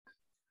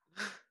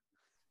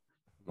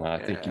I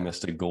think you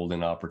missed a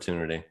golden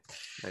opportunity.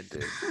 I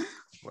did.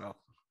 Well,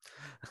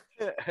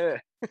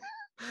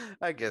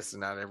 I guess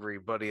not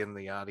everybody in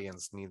the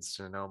audience needs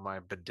to know my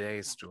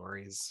bidet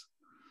stories.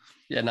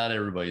 Yeah, not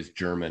everybody's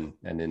German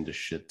and into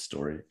shit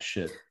No,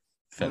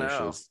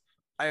 fetishes.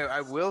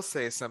 I will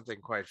say something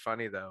quite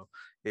funny though,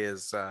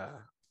 is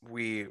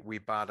we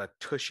bought a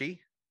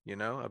Tushy,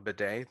 a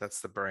bidet.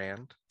 That's the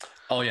brand.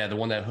 Oh yeah, the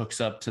one that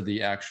hooks up to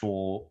the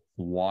actual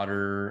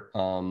water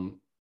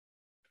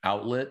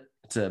outlet.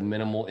 It's a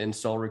minimal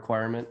install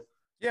requirement.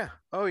 Yeah.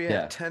 Oh yeah,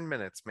 Yeah. 10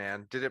 minutes,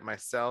 man. Did it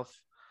myself.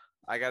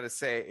 I gotta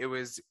say, it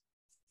was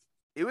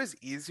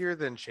easier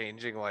than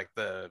changing like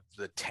the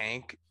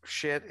tank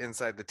shit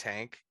inside the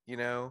tank,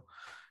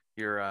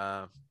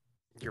 your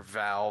your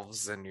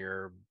valves and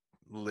your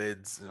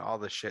lids and all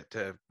the shit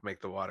to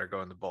make the water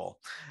go in the bowl.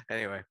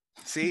 Anyway,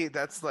 see,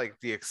 that's like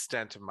the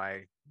extent of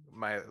my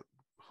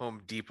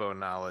Home Depot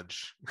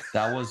knowledge.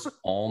 That was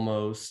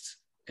almost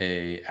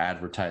a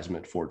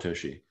advertisement for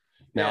Tushy.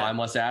 Now I Yeah.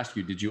 must ask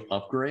you, did you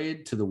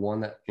upgrade to the one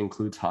that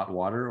includes hot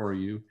water, or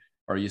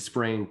are you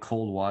spraying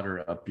cold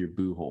water up your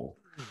boo hole?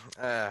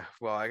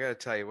 Well, I gotta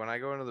tell you, when I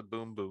go into the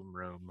boom boom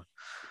room,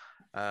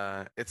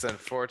 it's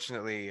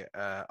unfortunately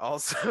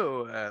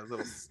also a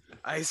little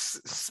ice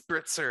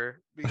spritzer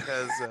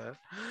because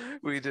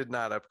we did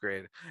not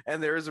upgrade.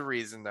 And there is a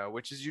reason though,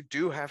 which is you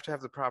do have to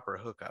have the proper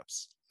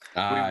hookups.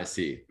 Ah, We, I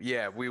see.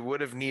 yeah, we would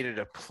have needed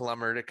a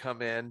plumber to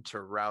come in to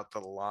route the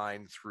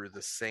line through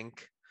the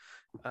sink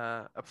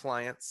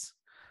appliance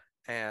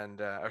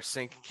and our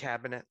sink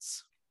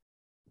cabinets.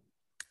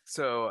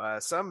 So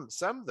some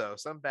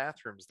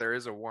bathrooms there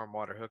is a warm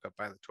water hookup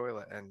by the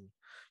toilet, and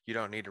you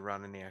don't need to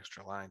run any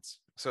extra lines.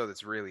 So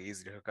it's really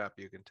easy to hook up.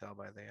 You can tell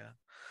by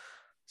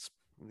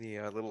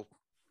the little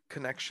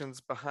connections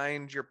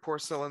behind your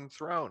porcelain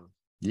throne.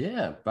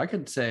 Yeah, I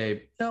could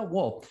say, yeah,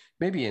 well,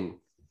 maybe in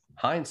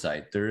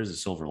hindsight, there is a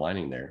silver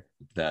lining there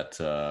that, it's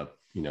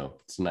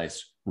a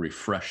nice,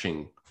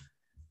 refreshing,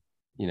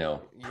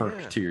 perk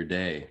Yeah, to your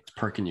day. It's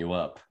perking you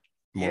up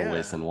more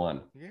ways yeah, than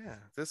one. yeah.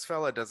 This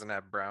fella doesn't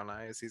have brown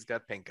eyes. He's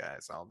got pink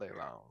eyes all day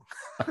long.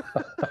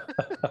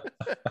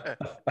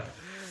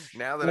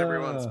 Now that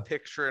everyone's Uh,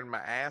 picturing my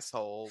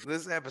asshole,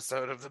 this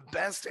episode of the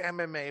best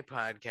MMA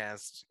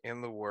podcast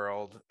in the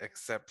world,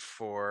 except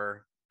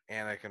for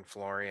Anik and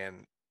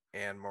Florian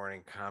and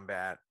Morning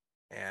Combat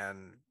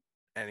and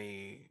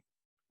any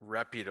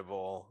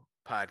reputable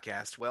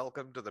podcast,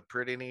 welcome to the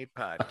Pretty Neat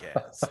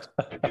Podcast.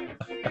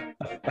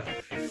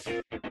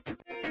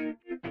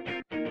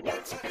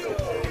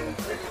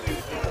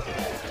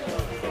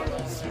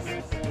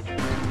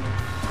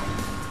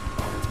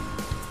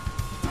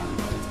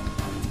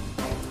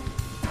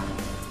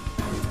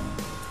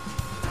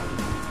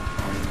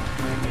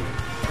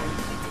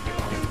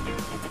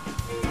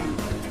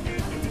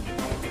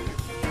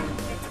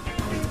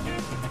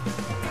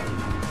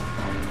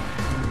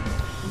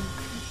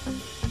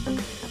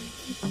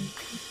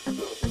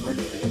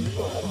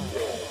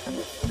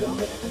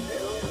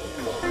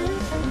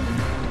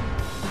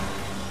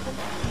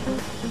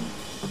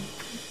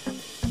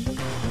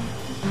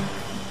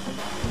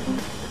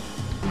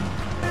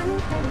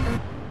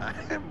 I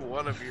am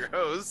one of your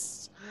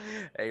hosts,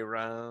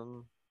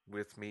 Aaron,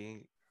 with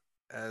me,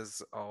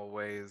 as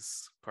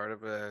always, part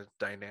of a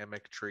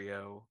dynamic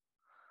trio,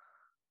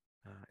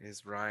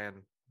 is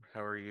Ryan.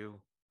 How are you?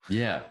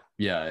 yeah,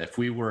 yeah. If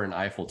we were an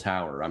Eiffel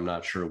Tower, I'm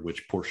not sure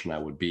which portion I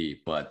would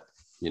be, but,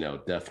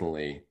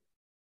 definitely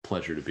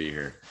pleasure to be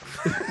here.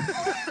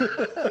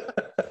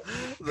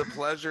 The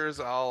pleasure is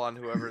all on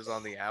whoever's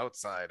on the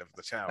outside of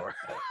the tower.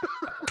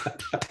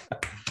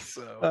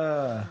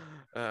 So,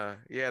 uh,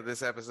 yeah,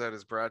 this episode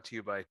is brought to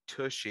you by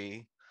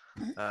Tushy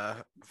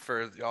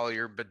for all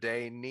your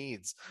bidet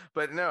needs.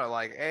 But no,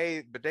 like,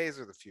 bidets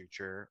are the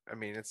future. I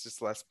mean, it's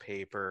just less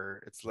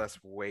paper, it's less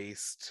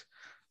waste.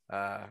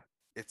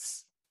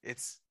 It's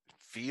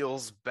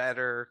feels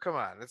better. Come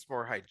on, it's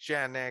more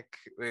hygienic.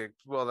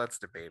 Well, that's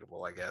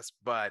debatable, I guess,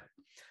 but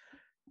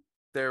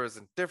there was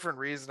a different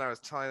reason I was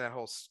telling that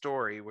whole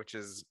story, which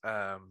is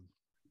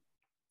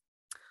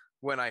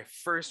when I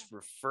first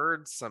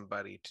referred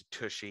somebody to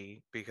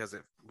Tushy because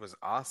it was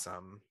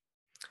awesome,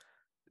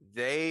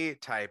 they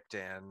typed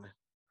in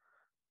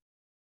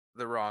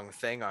the wrong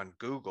thing on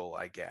Google,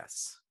 I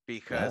guess,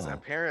 because oh,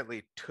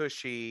 apparently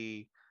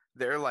Tushy,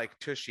 they're like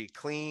Tushy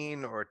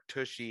Clean or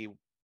Tushy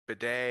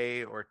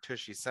Bidet or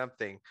Tushy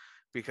something,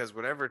 because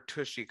whatever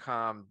Tushy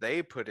Com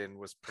they put in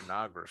was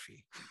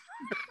pornography.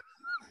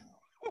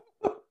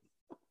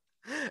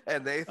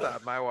 And they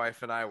thought my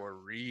wife and I were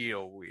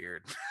real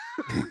weird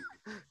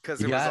because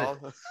you it was got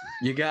it. all,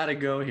 You got to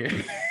go here.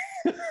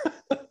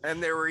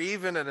 and there were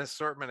even an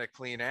assortment of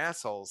clean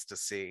assholes to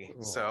see.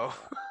 So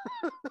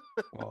Oh,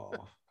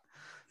 oh,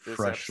 this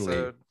freshly,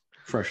 episode,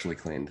 freshly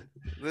cleaned.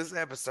 this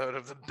episode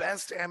of the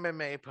best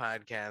MMA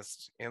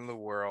podcast in the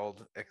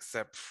world,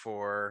 except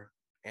for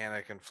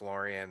Anik and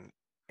Florian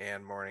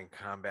and Morning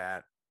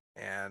Combat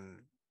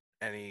and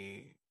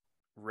any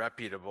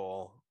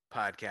reputable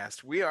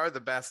podcast. We are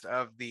the best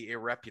of the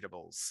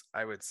irreputables,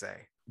 I would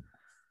say.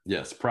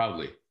 Yes,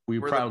 proudly. We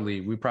We're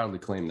the proudly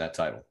claim that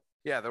title.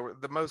 yeah,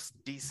 the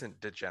most decent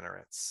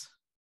degenerates.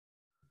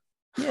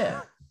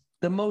 Yeah.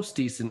 The most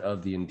decent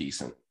of the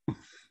indecent.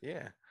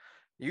 Yeah.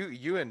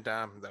 You and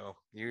Dom though.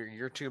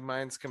 Your two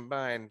minds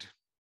combined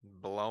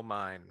blow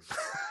mine.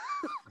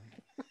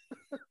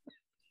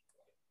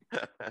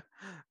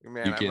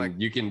 Man, I'm like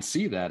You can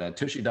see that at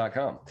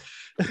tushy.com.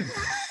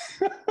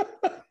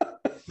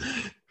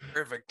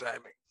 perfect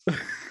timing.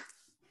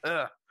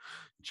 Ugh,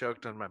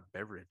 choked on my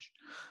beverage.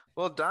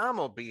 Well, Dom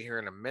will be here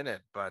in a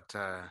minute, but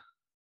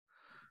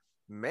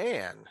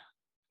man,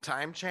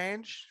 time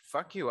change?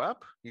 Fuck you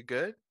up? You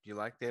good? You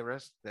like the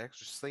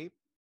extra sleep?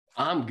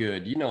 I'm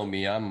good. You know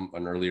me, I'm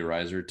an early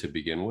riser to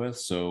begin with.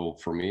 So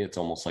for me, it's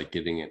almost like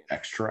getting an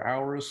extra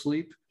hour of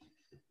sleep.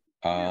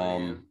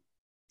 Really?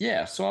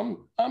 Yeah,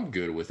 so I'm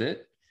good with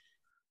it.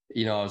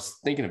 You know, I was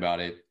thinking about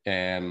it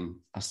and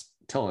I was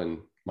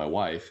telling my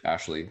wife,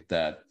 Ashley,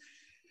 that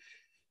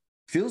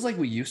feels like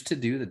we used to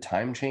do the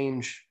time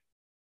change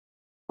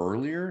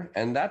earlier,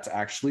 and that's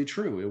actually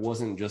true. It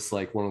wasn't just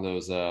like one of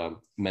those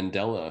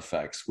Mandela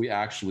effects. We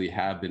actually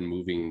have been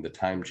moving the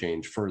time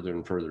change further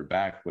and further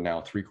back. But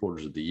now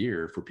 3/4 of the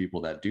year for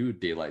people that do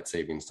daylight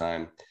savings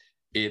time,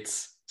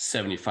 it's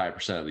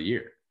 75% of the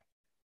year.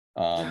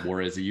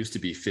 Whereas it used to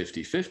be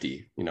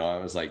 50-50. You know, I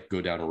was like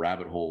go down a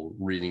rabbit hole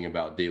reading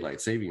about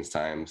daylight savings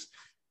times,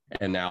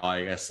 and now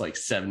I guess like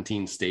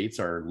 17 states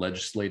are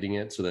legislating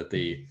it so that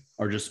they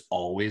are just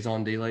always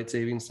on daylight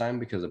savings time,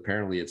 because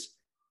apparently it's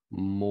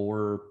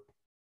more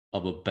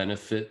of a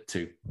benefit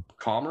to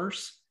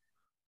commerce.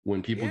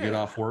 When people get Yeah.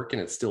 off work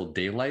and it's still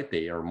daylight,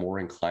 they are more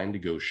inclined to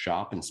go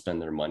shop and spend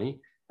their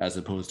money, as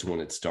opposed to when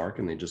it's dark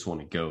and they just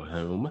want to go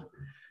home.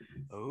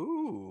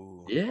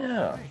 Oh, that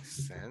Yeah.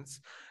 makes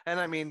sense. And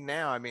I mean,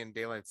 now, I mean,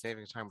 daylight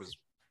savings time was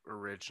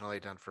originally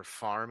done for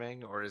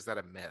farming, or is that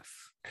a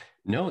myth?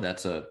 No,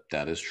 that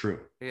is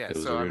true. Yeah, It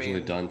was so I originally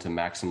mean, done to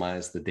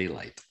maximize the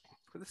daylight.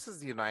 this is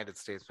the United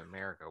States of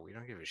America. We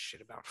don't give a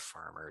shit about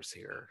farmers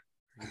here.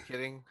 Are you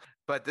kidding?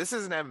 But this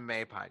is an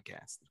MMA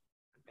podcast.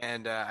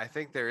 And I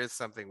think there is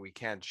something we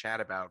can chat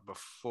about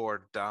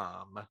before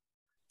Dom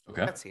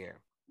Okay. gets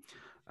here,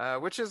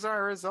 which is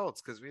our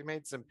results, because we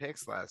made some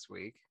picks last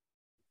week.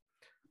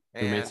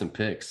 We made And some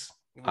picks.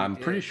 we I'm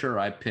pretty did. sure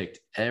I picked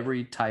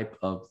every type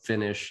of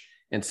finish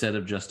instead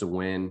of just a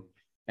win,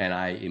 and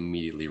I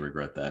immediately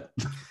regret that.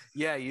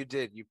 Yeah, you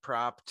did. You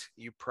propped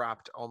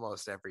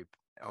almost every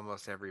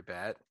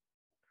bet.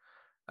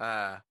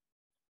 Uh,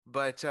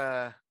 but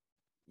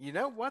you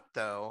know what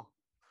though?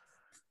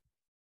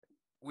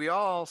 We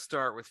all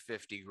start with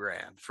 50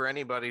 grand. For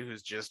anybody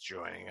who's just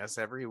joining us,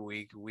 every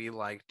week we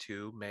like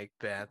to make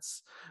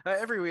bets.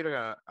 Every week,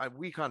 a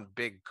week on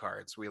big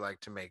cards, we like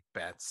to make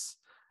bets,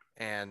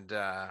 and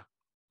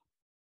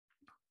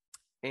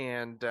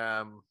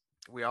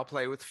we all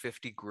play with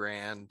 50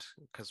 grand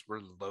because we're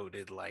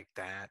loaded like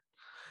that.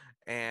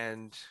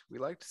 And we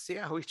like to see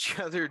how each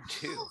other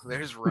do.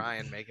 There's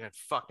Ryan making it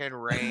fucking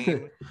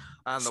rain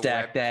on the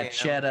Stack that webcam,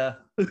 cheddar.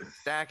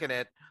 stacking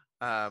it.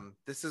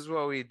 This is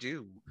what we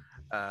do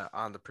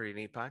on the Pretty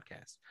Neat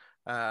Podcast.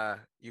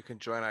 You can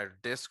join our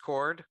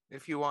Discord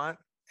if you want,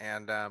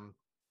 and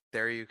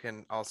there you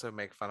can also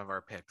make fun of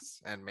our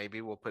picks, and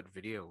maybe we'll put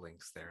video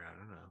links there. I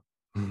don't know.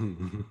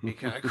 Be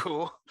kind of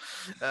cool.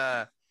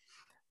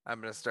 I'm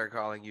gonna start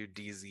calling you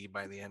DZ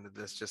by the end of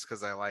this, just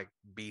because I like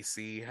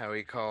BC how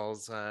he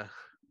calls like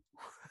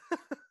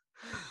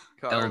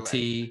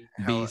LT,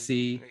 how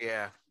BC,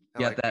 yeah I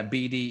got like that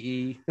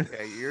BDE.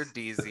 yeah, you're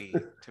DZ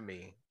to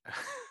me.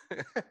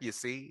 You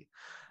see?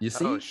 You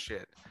Oh see?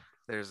 shit.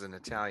 There's an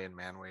Italian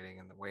man waiting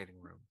in the waiting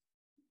room.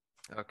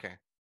 Okay.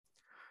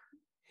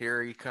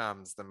 Here he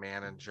comes, the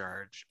man in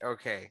charge.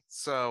 Okay,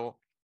 so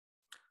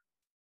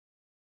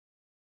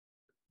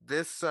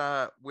this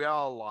we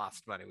all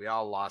lost money. We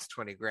all lost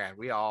 20 grand.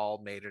 We all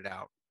made it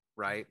out,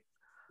 right?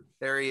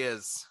 There he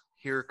is.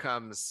 Here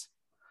comes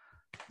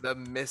the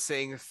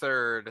missing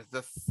third,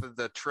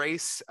 the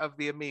trace of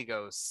the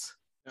amigos.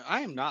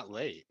 I am not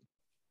late.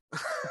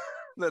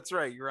 That's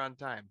right, you're on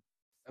time.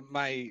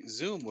 My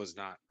Zoom was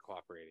not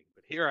cooperating,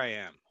 but here I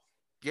am.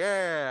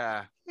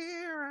 Yeah.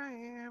 Here I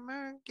am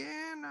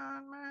again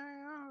on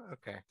my own.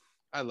 Okay.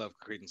 I love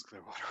Creedence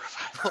Clearwater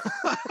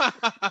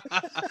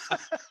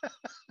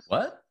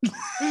What?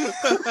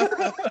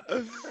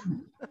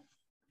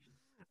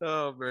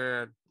 Oh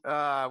man.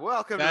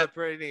 Welcome to the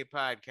Pretty Neat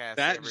Podcast.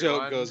 That everyone.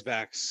 joke goes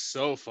back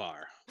so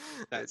far.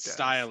 That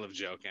style of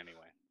joke, anyway.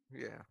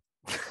 Yeah.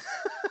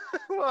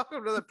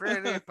 Welcome to the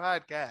Pretty Neat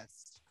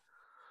Podcast.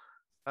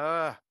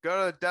 Go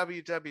to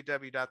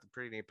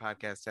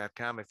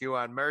www.theprettyneatpodcast.com if you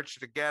want merch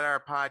to get our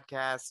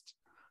podcast.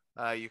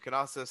 You can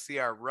also see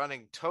our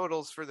running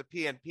totals for the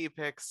PNP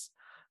picks.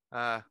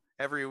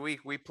 Every week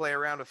we play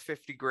around with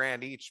 50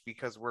 grand each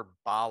because we're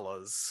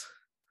ballas.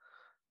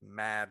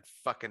 Mad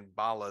fucking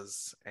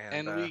ballas.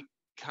 And we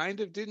kind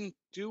of didn't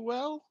do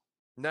well.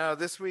 No,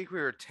 this week we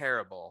were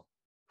terrible.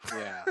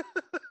 Yeah.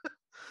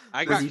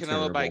 I got Pretty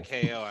Canelo by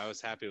terrible. KO. I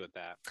was happy with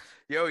that.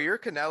 Yo, your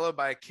Canelo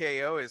by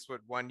KO is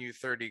what won you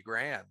 30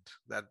 grand.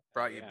 That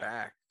brought you Yeah.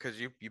 back because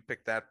you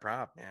picked that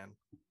prop, man.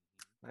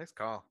 Nice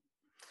call.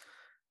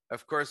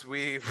 Of course,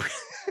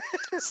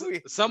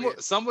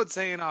 Some would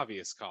say an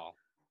obvious call.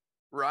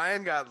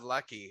 Ryan got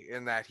lucky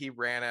in that he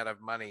ran out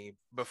of money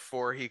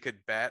before he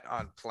could bet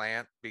on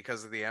Plant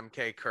because of the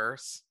MK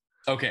curse.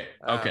 Okay.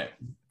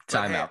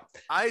 Time out.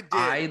 I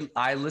did.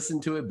 I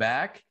listened to it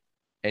back,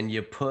 and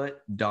you put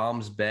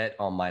Dom's bet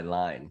on my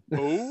line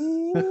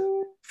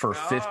for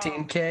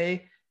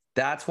 15K.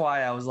 That's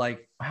why I was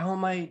like, how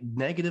am I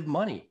negative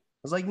money? I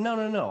was like,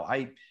 no.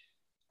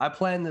 I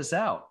planned this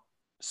out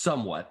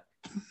somewhat.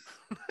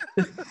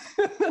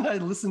 I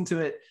listened to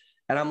it,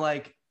 and I'm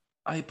like,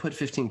 I put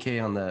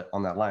 15K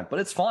on that line, but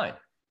it's fine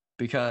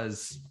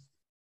because,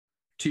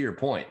 to your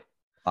point,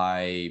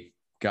 I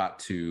got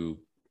to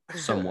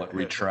somewhat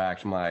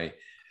retract my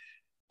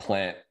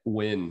Plant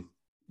win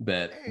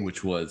bet,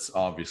 which was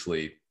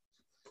obviously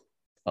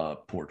a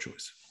poor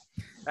choice.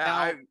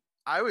 I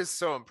was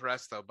so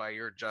impressed though by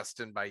your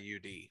Justin by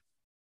UD.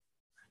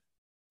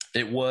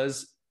 It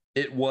was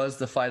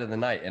the fight of the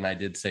night, and I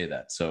did say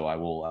that. So I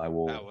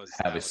will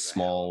have a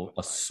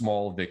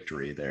small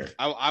victory there.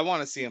 I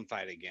want to see him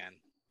fight again.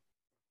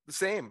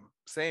 Same.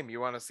 You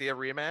want to see a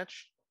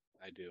rematch?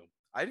 I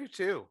do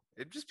too.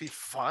 It'd just be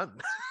fun.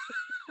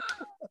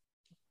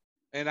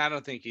 And I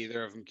don't think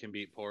either of them can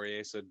beat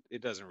Poirier, so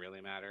it doesn't really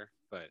matter.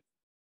 But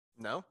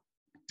no.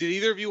 Did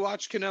either of you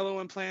watch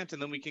Canelo and Plant,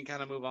 and then we can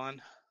kind of move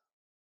on?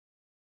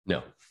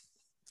 No.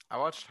 I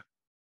watched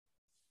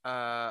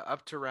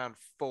up to round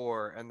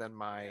 4, and then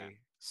my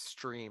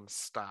stream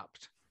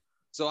stopped.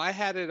 So I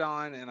had it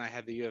on, and I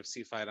had the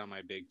UFC fight on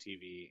my big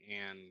TV,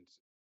 and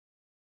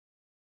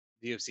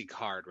the UFC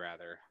card,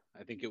 rather.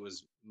 I think it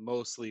was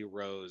mostly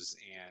Rose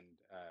and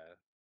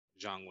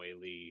Zhang Wei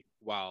Li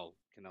while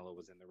Canelo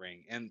was in the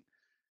ring. And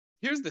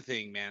here's the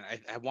thing, man.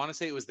 I want to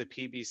say it was the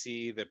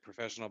PBC, the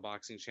Professional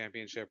Boxing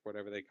Championship,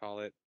 whatever they call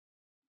it,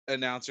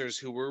 announcers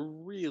who were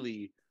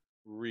really,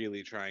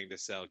 really trying to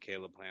sell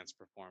Caleb Plant's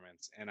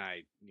performance. And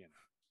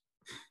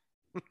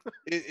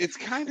it's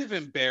kind of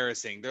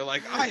embarrassing. They're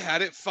like, I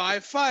had it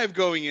 5-5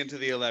 going into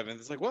the 11th.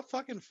 It's like, what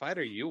fucking fight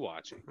are you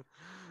watching?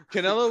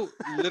 Canelo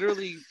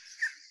literally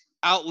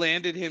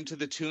outlanded him to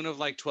the tune of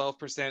like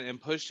 12% and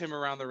pushed him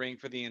around the ring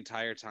for the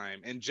entire time.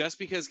 And just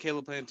because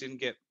Caleb Plant didn't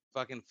get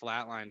fucking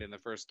flatlined in the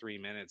first 3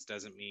 minutes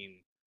doesn't mean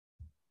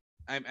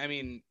I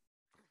mean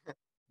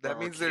that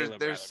means Caleb,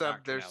 there's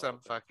Canelo, some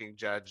fucking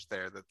judge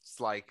there that's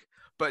like,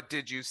 but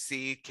did you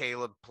see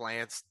Caleb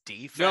Plant's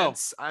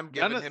defense? No, I'm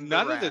giving him the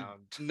round.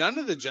 None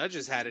of the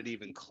judges had it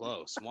even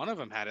close. One of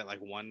them had it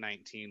like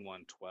 119,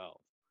 112.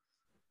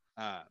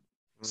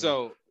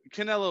 So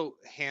Canelo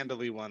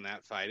handily won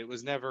that fight. It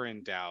was never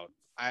in doubt.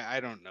 I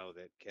don't know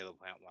that Caleb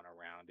Plant won a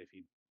round if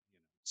he,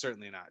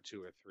 certainly not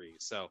 2 or 3.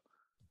 So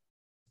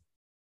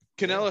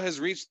Canelo has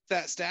reached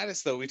that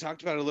status, though. We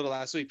talked about it a little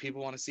last week.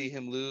 People want to see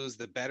him lose.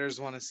 The bettors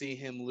want to see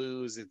him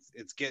lose.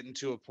 It's getting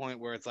to a point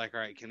where it's like,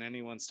 all right, can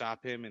anyone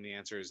stop him? And the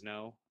answer is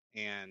no.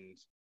 And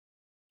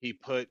he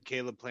put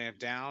Caleb Plant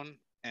down,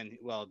 and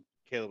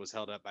Caleb was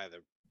held up by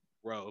the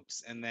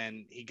ropes, and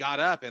then he got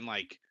up and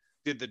like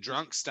did the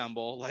drunk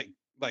stumble, like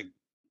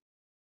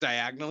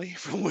diagonally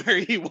from where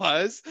he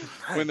was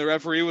when the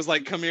referee was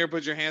like, come here,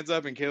 put your hands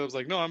up, and Caleb's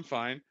like, no, I'm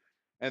fine.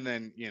 And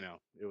then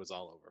it was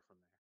all over from there.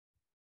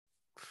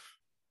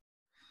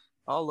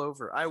 All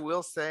over. I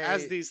will say,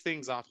 as these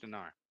things often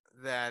are,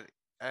 that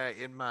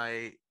in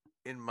my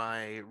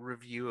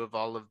review of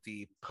all of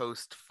the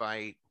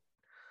post-fight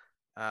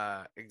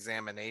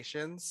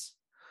examinations,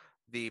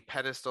 the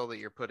pedestal that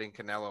you're putting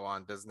Canelo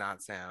on does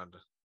not sound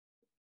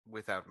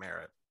without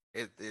merit.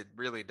 It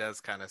really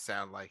does kind of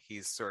sound like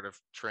he's sort of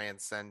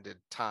transcended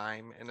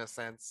time in a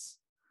sense.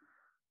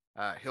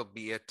 He'll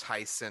be a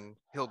Tyson.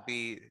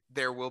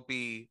 There will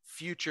be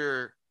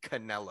future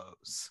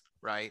Canelos,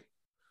 right?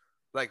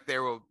 Like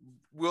there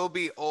will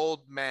be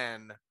old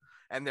men,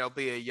 and there'll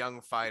be a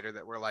young fighter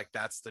that we're like,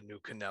 that's the new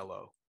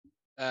Canelo.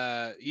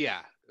 Yeah,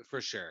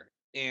 for sure.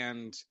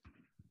 And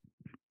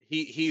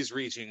he's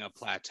reaching a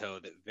plateau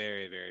that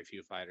very, very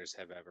few fighters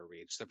have ever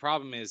reached. The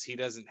problem is he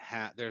doesn't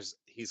have.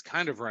 He's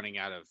kind of running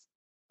out of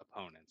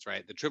opponents,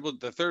 right?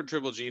 The third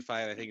Triple G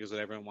fight, I think, is what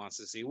everyone wants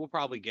to see. We'll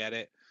probably get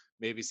it.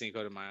 Maybe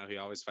Cinco de Mayo. He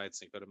always fights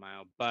Cinco de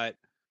Mayo, but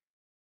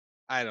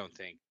I don't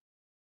think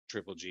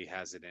Triple G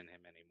has it in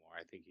him anymore.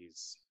 I think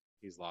he's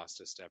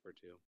lost a step or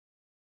two.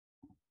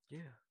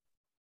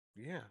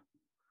 Yeah.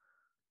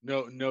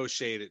 No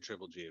shade at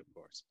Triple G, of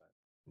course, but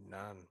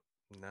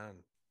none.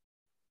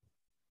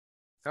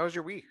 How was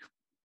your week?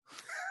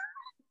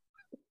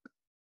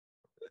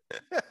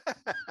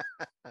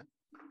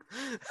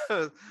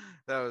 that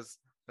was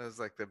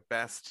like the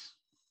best.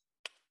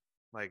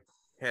 Like,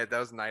 that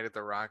was Night at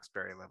the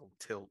Roxbury level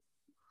tilt.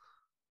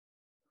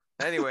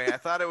 Anyway, I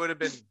thought it would have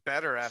been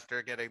better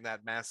after getting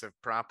that massive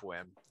prop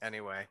win.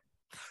 Anyway.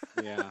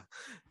 Yeah.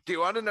 Do you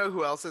want to know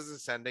who else is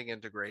ascending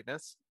into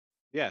greatness?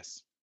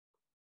 Yes.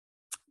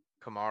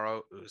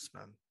 Kamaru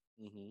Usman.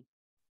 Mm-hmm.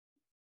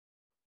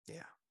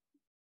 Yeah.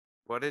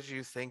 What did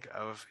you think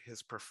of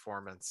his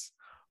performance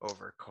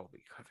over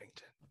Colby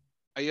Covington?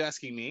 Are you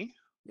asking me?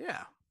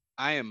 Yeah.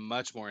 I am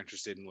much more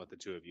interested in what the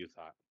two of you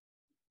thought.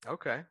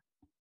 Okay.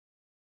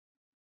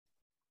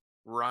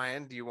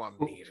 Ryan, do you want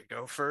me to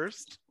go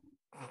first?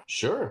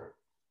 Sure.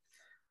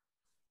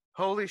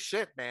 Holy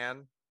shit,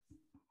 man.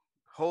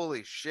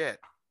 Holy shit.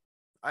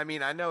 I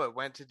mean, I know it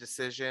went to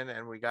decision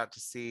and we got to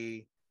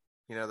see,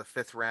 the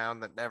fifth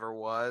round that never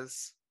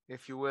was,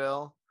 if you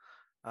will.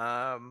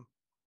 I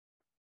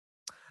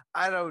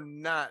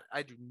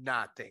do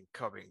not think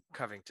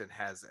Covington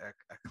has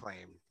a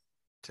claim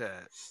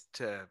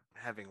to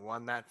having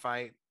won that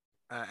fight,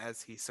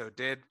 as he so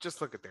did. Just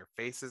look at their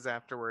faces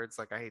afterwards.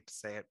 Like, I hate to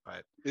say it,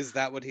 but Is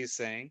that what he's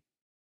saying?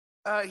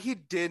 he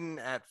didn't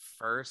at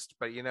first,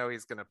 but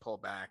he's gonna pull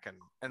back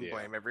and Yeah.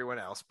 blame everyone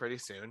else pretty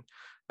soon.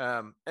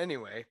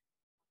 Anyway,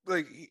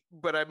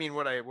 but I mean,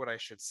 what I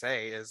should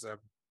say is,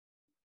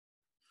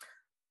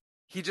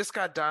 he just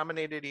got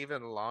dominated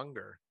even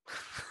longer.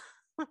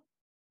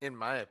 In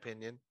my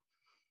opinion,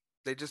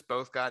 they just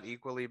both got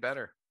equally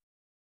better,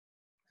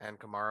 and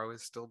Kamaru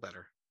is still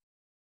better.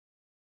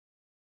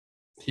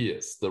 He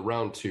is. The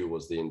round 2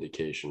 was the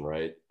indication,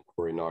 right?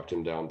 Where he knocked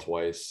him down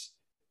twice.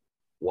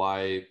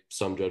 Why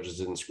some judges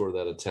didn't score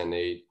that a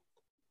 10-8.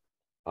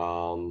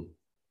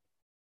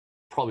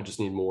 Probably just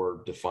need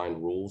more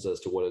defined rules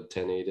as to what a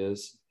 10-8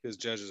 is. Because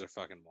judges are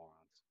fucking morons.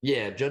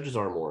 Yeah, judges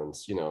are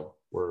morons.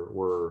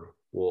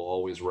 We'll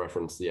always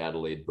reference the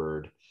Adelaide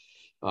bird,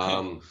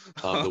 of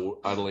the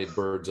Adelaide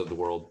birds of the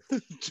world,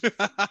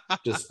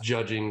 just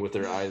judging with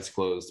their eyes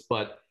closed.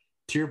 But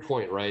to your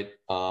point, right?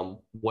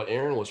 What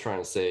Aaron was trying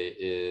to say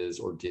is,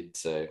 or did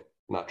say,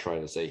 not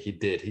trying to say,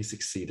 he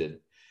succeeded,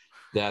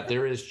 that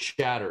there is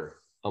chatter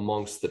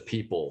amongst the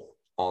people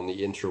on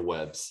the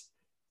interwebs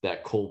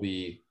that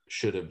Colby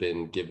should have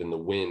been given the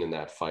win in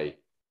that fight,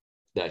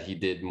 that he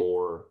did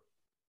more,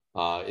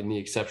 in the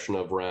exception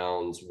of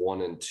rounds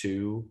 1 and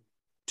 2,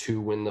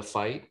 to win the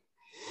fight.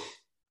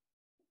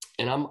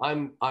 And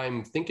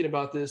I'm thinking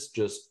about this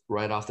just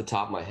right off the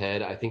top of my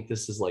head. I think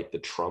this is like the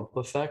Trump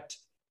effect,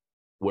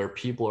 where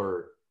people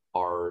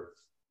are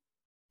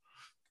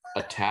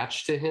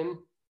attached to him.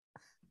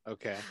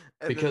 Okay.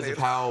 Because of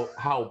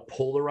how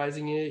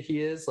polarizing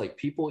he is. Like,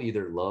 people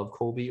either love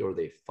Colby or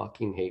they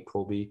fucking hate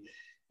Colby.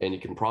 And you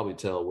can probably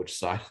tell which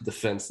side of the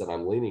fence that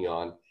I'm leaning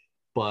on.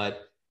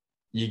 But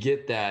you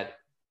get that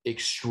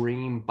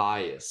extreme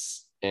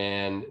bias,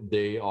 and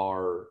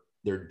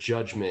their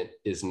judgment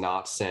is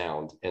not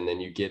sound. And then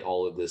you get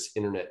all of this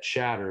internet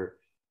chatter,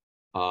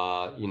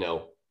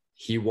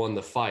 he won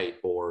the fight,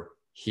 or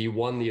he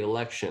won the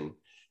election,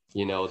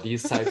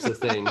 these types of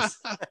things.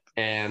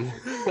 And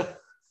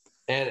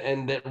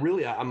and that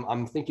really,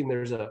 I'm thinking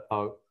there's a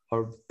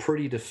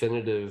pretty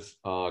definitive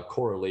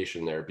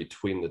correlation there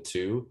between the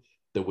two.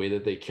 The way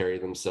that they carry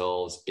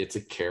themselves, it's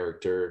a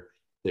character.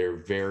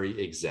 They're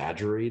very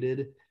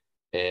exaggerated.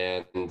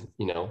 And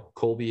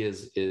Colby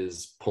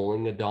is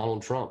pulling a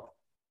Donald Trump,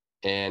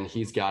 and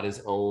he's got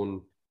his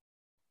own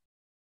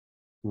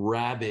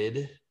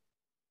rabid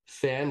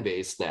fan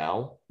base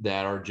now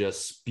that are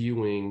just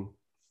spewing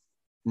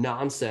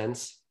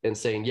nonsense and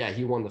saying, yeah,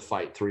 he won the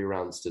fight 3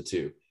 rounds to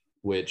 2,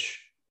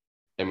 which,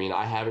 I mean,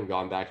 I haven't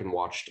gone back and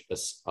watched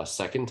a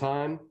second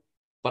time,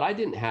 but I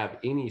didn't have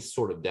any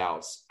sort of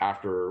doubts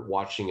after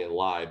watching it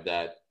live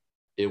that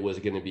it was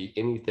going to be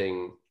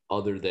anything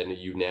other than a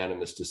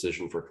unanimous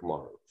decision for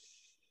Kamaru.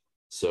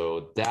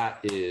 So that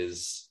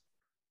is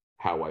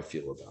how I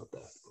feel about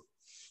that.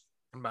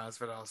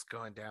 Masvidal's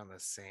going down the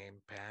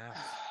same path.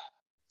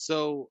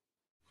 So,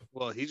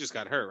 well, he just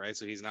got hurt, right?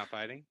 So he's not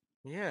fighting?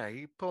 Yeah,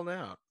 he pulled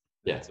out.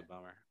 Yeah. That's a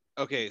bummer.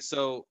 Okay,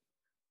 so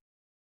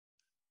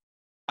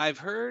I've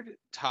heard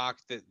talk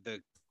that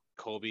the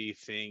Colby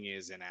thing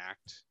is an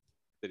act,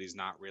 that he's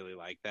not really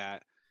like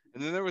that.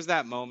 And then there was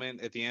that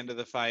moment at the end of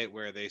the fight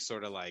where they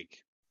sort of like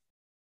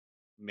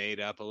made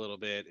up a little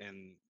bit,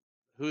 and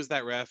who's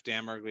that ref?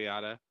 Dan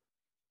Margliotta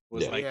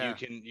was like, Yeah.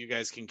 you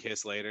guys can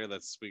kiss later.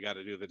 We got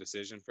to do the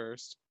decision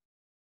first.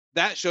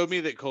 That showed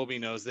me that Colby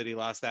knows that he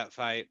lost that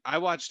fight. I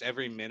watched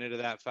every minute of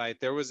that fight.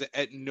 There was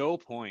at no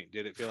point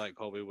did it feel like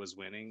Colby was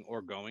winning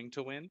or going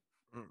to win.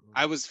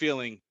 I was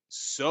feeling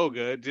so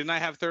good. Didn't I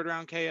have 3rd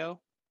round KO?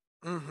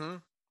 Mm-hmm.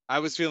 I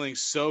was feeling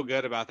so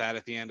good about that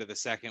at the end of the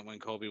second when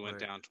Colby went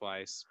down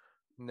twice.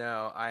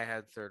 No, I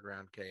had 3rd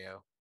round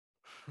KO.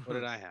 What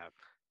did I have?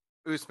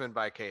 Usman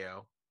by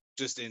KO.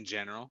 Just in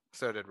general?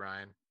 So did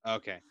Ryan.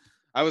 Okay.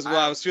 I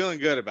was feeling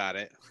good about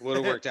it. Would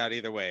have worked out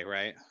either way,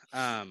 right?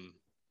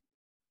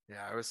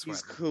 Yeah, I was sweating.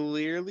 He's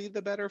clearly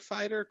the better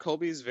fighter.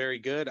 Colby's very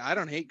good. I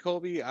don't hate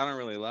Colby. I don't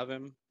really love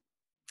him.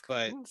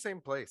 But in the same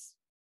place.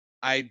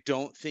 I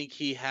don't think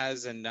he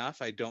has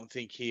enough. I don't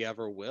think he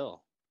ever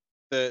will.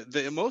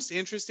 The most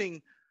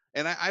interesting,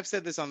 and I've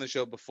said this on the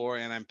show before,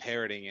 and I'm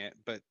parroting it,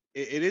 but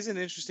it is an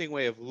interesting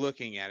way of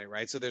looking at it,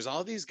 right? So there's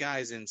all these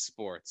guys in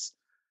sports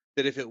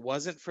that if it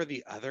wasn't for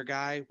the other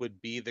guy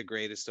would be the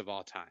greatest of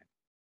all time,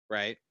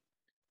 right?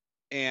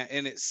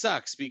 And it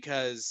sucks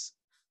because,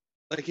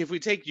 like, if we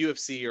take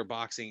UFC or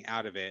boxing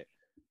out of it,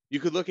 You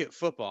could look at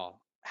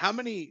football. How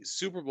many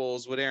Super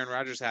Bowls would Aaron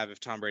Rodgers have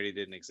if Tom Brady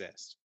didn't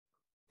exist?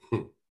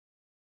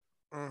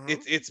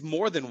 Mhm. It's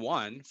more than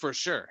one for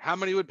sure. How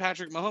many would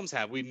Patrick Mahomes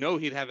have? We know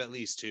he'd have at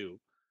least two.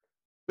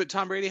 But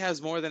Tom Brady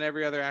has more than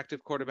every other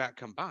active quarterback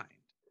combined.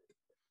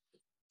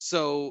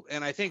 So,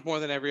 and I think more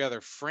than every other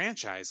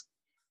franchise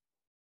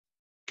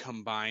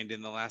combined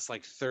in the last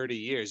like 30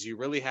 years. You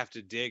really have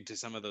to dig to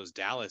some of those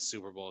Dallas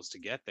Super Bowls to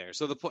get there.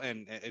 So the point,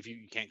 and if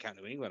you can't count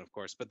New England, of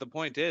course, but the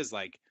point is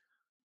like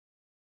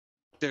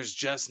there's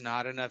just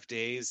not enough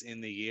days in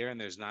the year and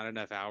there's not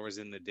enough hours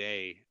in the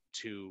day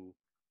to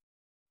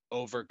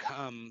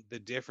overcome the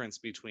difference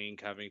between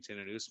Covington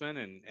and Usman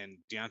and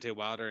Deontay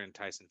Wilder and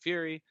Tyson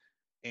Fury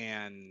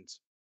and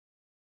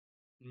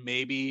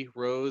maybe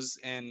Rose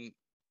and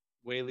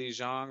Weili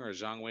Zhang or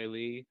Zhang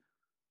Weili.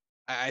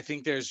 I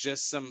think there's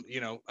just some,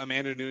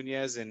 Amanda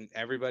Nunes and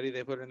everybody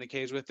they put in the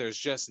cage with, there's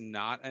just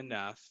not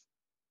enough.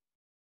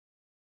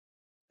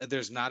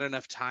 There's not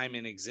enough time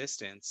in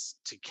existence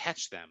to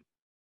catch them.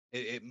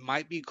 It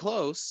might be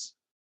close,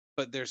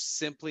 but there's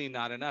simply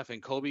not enough.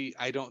 And Colby,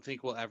 I don't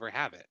think will ever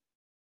have it.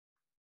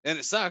 And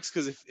it sucks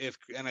because if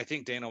and I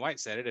think Dana White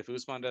said it, if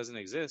Usman doesn't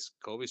exist,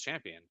 Colby's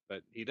champion,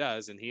 but he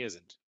does and he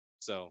isn't.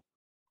 So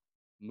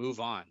move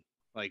on.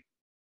 Like,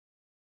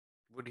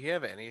 Would he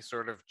have any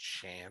sort of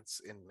chance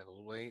in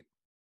middleweight?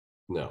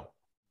 No,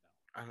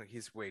 I don't.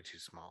 He's way too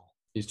small.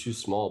 he's too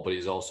small, but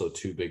he's also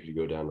too big to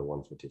go down to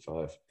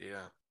 155.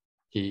 Yeah.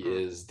 He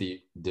is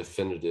the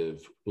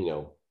definitive,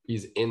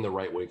 he's in the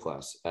right weight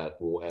class at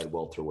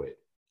welterweight.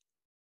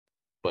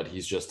 But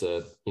he's just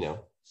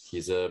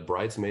he's a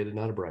bridesmaid and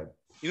not a bride.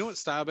 You know what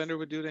Stylebender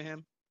would do to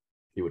him?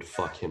 He would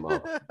fuck him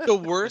up. The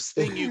worst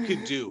thing you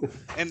could do,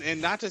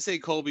 and not to say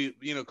Colby,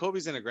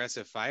 Colby's an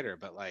aggressive fighter,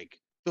 but like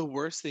the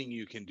worst thing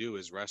you can do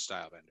is rush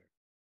Stylebender.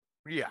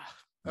 Yeah.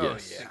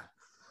 Yes. Oh yeah.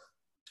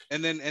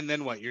 And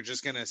then what? You're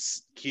just gonna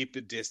keep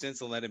the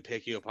distance and let him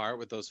pick you apart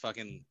with those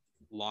fucking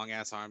long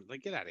ass arms?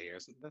 Like, get out of here.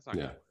 That's not.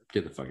 Yeah,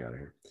 get the fuck out of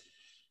here.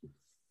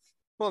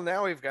 Well,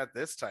 now we've got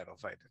this title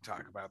fight to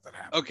talk about that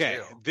happened. Okay,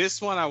 too.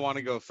 this one I want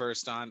to go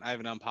first on. I have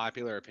an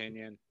unpopular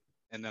opinion,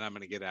 and then I'm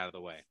gonna get out of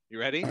the way. You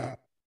ready?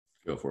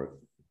 Go for it.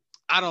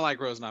 I don't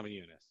like Rose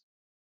Namajunas.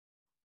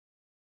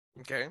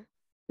 Okay.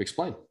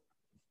 Explain.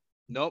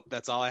 Nope,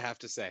 that's all I have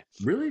to say.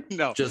 Really?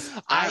 No, Just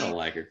I don't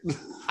like her.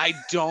 I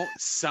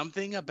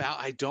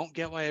don't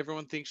get why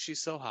everyone thinks she's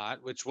so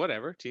hot, which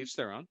whatever, teach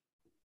their own.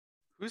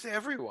 Who's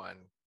everyone?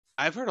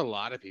 I've heard a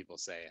lot of people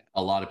say it.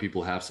 A lot of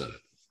people have said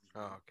it.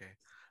 Oh, okay.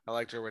 I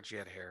liked her when she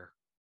had hair.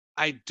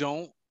 I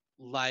don't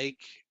like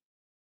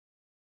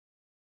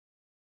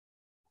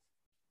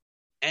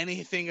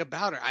anything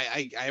about her.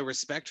 I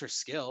respect her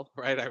skill,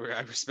 right? I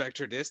respect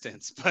her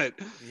distance, but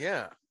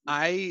Yeah.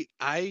 I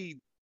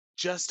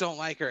just don't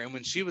like her. And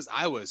when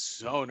I was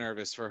so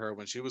nervous for her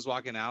when she was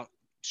walking out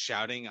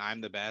shouting,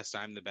 I'm the best,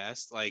 I'm the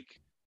best. Like,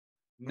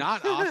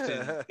 not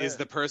often is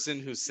the person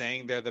who's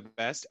saying they're the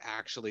best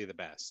actually the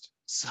best.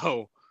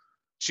 So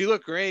she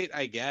looked great,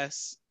 I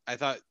guess. I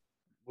thought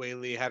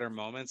Weili had her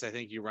moments. I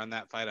think you run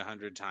that fight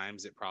 100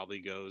 times, it probably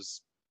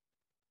goes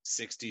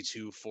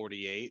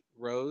 62-48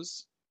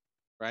 Rose,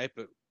 right?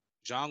 But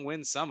Zhang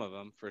wins some of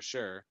them for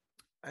sure.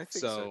 I think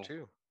so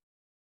too.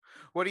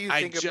 What do you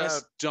I think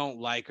just about? don't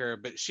like her,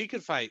 but she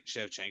could fight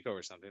Shevchenko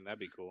or something. That'd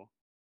be cool.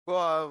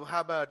 Well,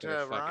 how about Get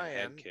her fucking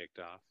head Ryan? kicked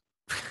off.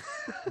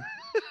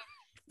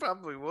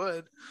 Probably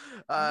would.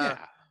 Yeah.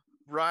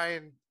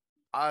 Ryan,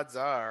 odds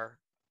are,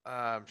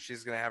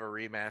 she's gonna have a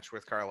rematch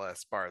with Carla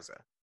Esparza.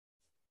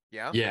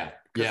 Yeah. Yeah.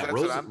 Because Yeah.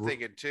 that's what I'm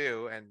thinking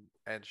too.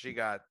 And she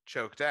got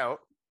choked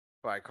out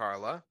by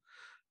Carla.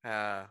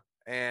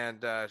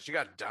 And she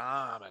got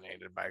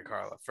dominated by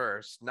Carla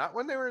first, not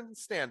when they were in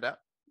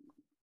stand-up.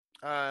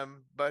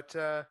 But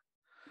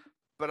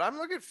I'm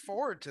looking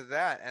forward to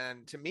that.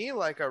 And to me,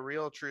 like a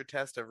real true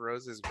test of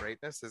Rose's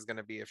greatness is going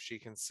to be if she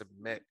can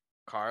submit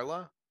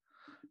Carla,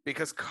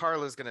 because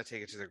Carla's going to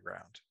take it to the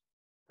ground,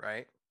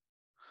 right?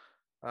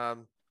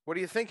 What are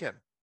you thinking?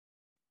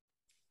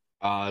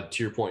 To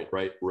your point,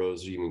 right?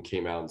 Rose even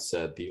came out and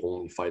said the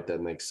only fight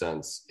that makes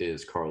sense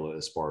is Carla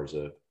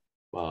Esparza,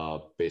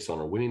 based on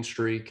her winning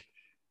streak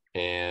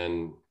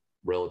and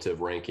relative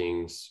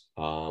rankings.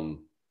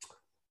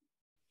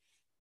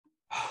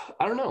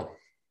 I don't know.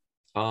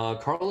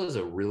 Carla is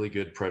a really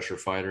good pressure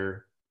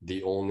fighter.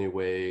 The only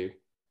way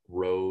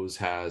Rose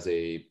has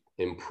a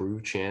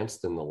improved chance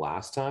than the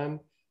last time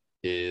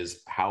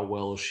is how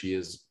well she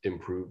has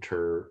improved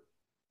her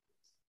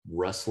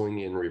wrestling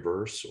in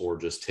reverse or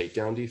just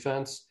takedown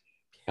defense.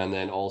 And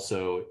then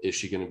also, is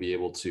she going to be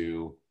able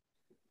to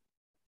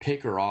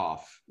pick her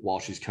off while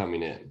she's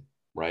coming in,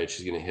 right?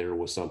 She's going to hit her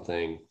with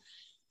something.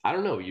 I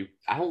don't know.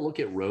 I don't look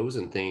at Rose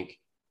and think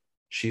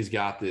she's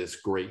got this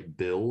great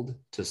build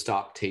to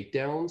stop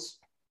takedowns.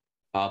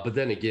 But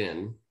then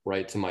again,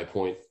 right, to my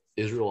point,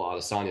 Israel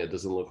Adesanya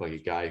doesn't look like a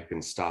guy who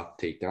can stop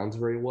takedowns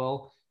very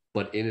well.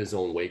 But in his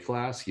own weight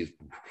class, he's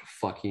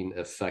fucking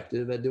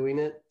effective at doing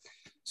it.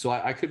 So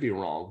I could be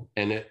wrong.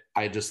 And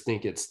I just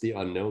think it's the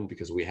unknown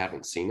because we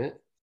haven't seen it.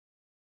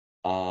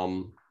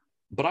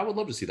 but I would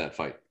love to see that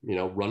fight.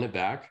 Run it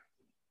back,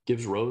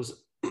 gives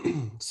Rose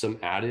some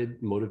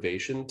added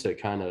motivation to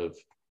kind of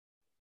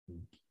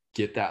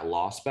get that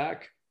loss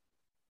back.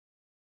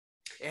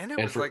 And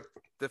it was like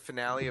the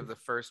finale of the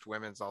first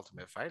women's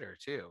Ultimate Fighter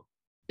too.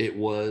 It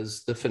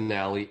was the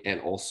finale and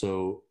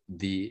also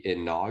the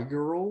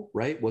inaugural,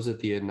 right? Was it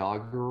the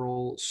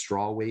inaugural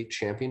strawweight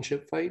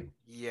championship fight?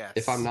 Yes.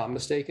 If I'm not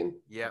mistaken.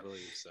 Yeah, I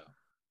believe so.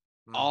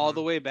 All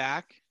the way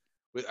back.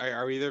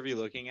 Are either of you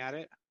looking at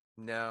it?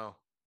 No.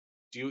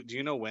 Do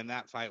you know when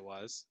that fight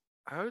was?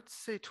 I would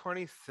say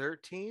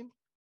 2013.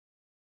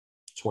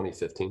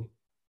 2015.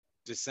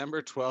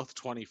 December 12th,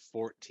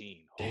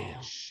 2014. Damn. Holy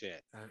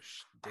shit. Oh,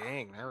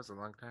 dang, that was a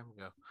long time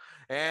ago.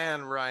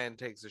 And Ryan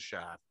takes a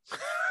shot.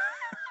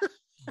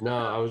 No,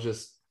 I was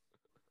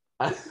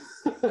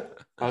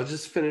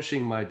just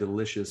finishing my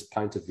delicious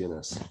pint of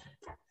Guinness.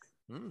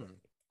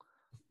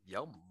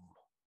 Yum.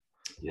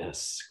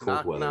 Yes, cold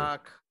Knock, weather.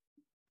 knock.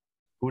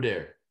 Who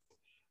dare?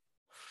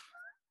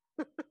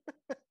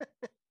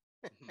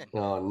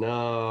 Oh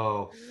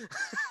no!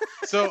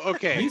 So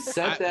okay, You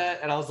said that,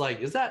 and I was like,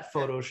 "Is that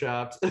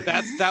photoshopped?"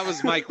 that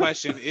was my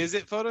question. Is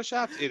it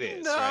photoshopped? It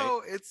is. No,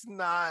 right? it's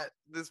not.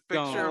 This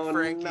picture Don't. of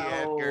Frankie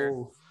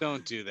Edgar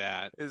Don't do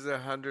that. is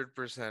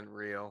 100%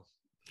 real.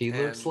 He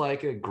looks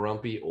like a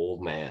grumpy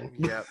old man.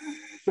 Yep.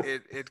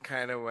 It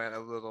kind of went a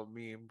little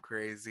meme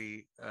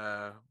crazy.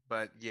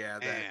 But yeah,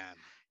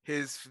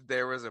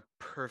 there was a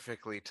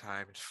perfectly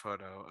timed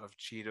photo of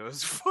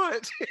Cheeto's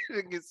foot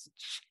hitting his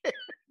chair.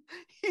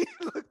 He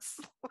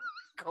looks like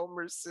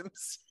Homer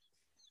Simpson.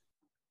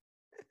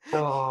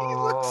 Oh, he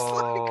looks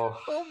like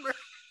Homer.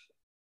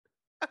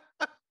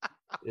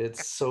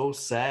 It's so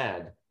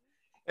sad.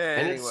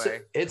 Anyway,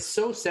 and it's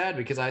so sad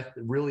because I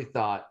really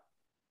thought,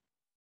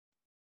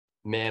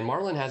 man,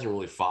 Marlon hasn't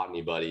really fought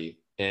anybody,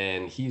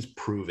 and he's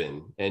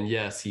proven. And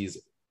yes, he's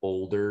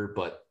older,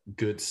 but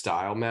good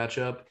style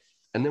matchup.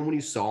 And then when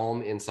you saw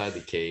him inside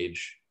the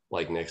cage,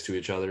 like next to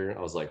each other,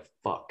 I was like,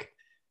 fuck.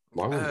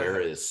 Marlon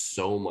Vera is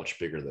so much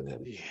bigger than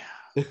him.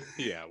 Yeah.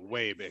 Yeah,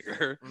 way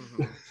bigger.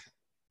 Mm-hmm.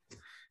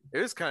 It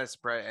was kind of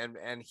surprising.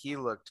 And he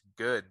looked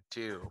good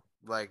too.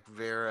 Like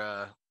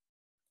Vera,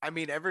 I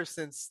mean, ever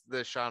since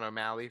the Sean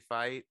O'Malley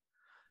fight,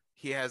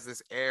 he has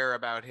this air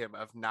about him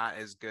of not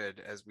as good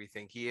as we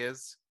think he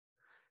is,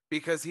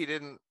 because he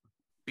didn't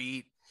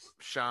beat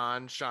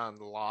Sean. Sean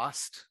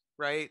lost,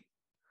 right?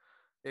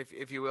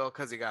 If you will,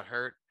 because he got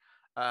hurt.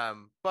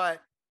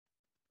 But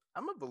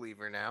I'm a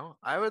believer now.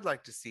 I would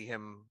like to see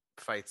him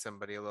fight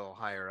somebody a little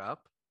higher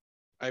up.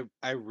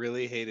 I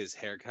really hate his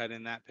haircut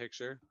in that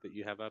picture that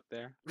you have up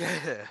there.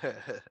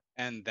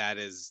 And that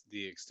is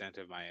the extent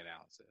of my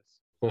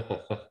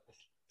analysis.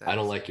 I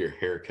don't like your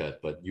haircut,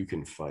 but you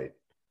can fight.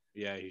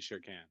 Yeah, he sure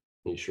can.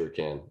 He sure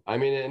can. I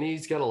mean, and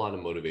he's got a lot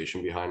of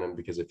motivation behind him,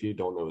 because if you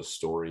don't know his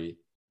story,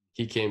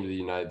 he came to the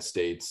United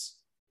States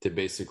to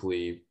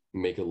basically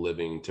make a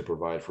living to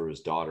provide for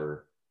his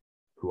daughter,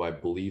 who I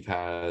believe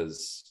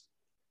has,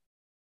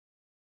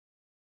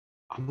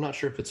 I'm not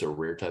sure if it's a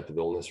rare type of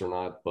illness or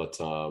not, but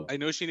I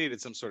know she needed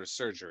some sort of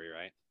surgery,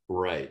 right?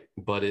 Right.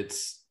 But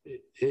it's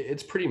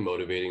pretty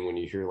motivating when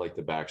you hear like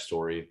the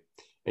backstory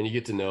and you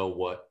get to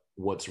know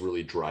what's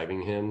really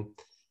driving him.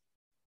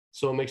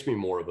 So it makes me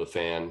more of a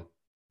fan.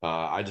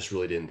 I just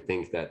really didn't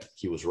think that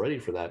he was ready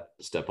for that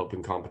step up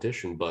in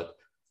competition, but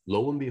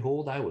lo and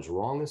behold, I was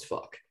wrong as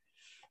fuck.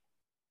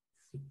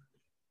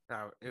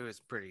 Oh, it was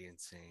pretty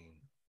insane.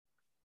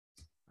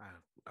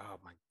 Oh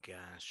my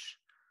gosh.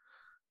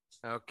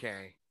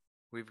 Okay,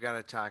 we've got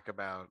to talk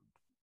about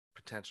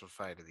potential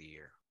fight of the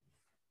year,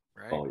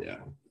 right? Oh yeah.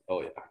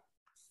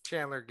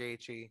 Chandler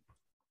Gaethje.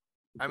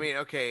 I mean,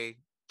 okay,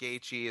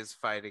 Gaethje is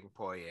fighting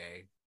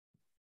Poirier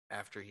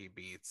after he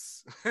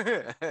beats.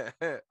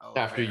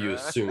 After you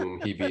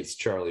assume he beats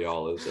Charlie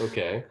Olives.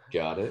 Okay,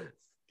 got it.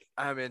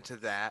 I'm into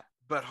that.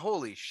 But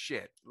holy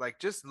shit, like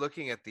just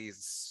looking at the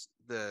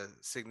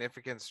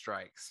significant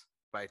strikes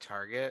by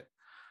target,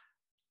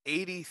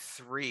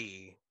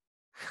 83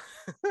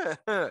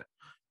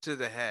 to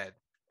the head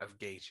of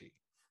Gaethje.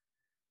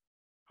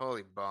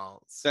 Holy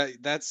balls.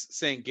 That's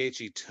saying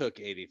Gaethje took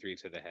 83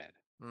 to the head.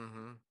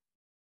 Mm-hmm.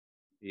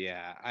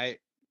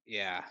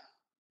 Yeah.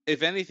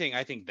 If anything,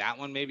 I think that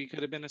one maybe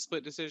could have been a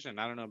split decision.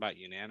 I don't know about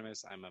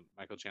unanimous. I'm a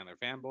Michael Chandler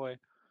fanboy,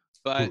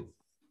 but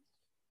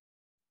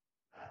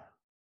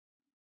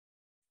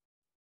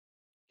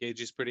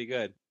Gaethje's pretty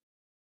good.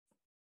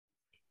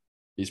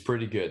 He's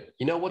pretty good.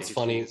 You know what's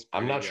funny?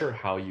 I'm not sure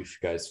how you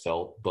guys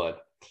felt,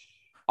 but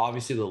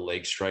obviously the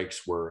leg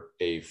strikes were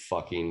a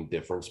fucking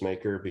difference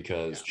maker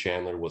because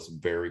Chandler was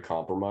very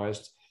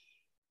compromised.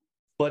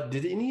 But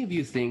did any of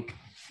you think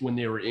when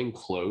they were in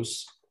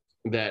close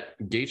that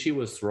Gaethje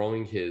was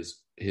throwing his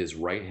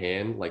right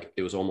hand like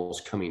it was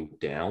almost coming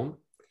down,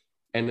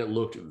 and it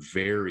looked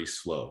very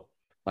slow?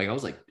 Like I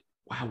was like,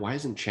 wow, why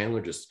isn't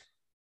Chandler just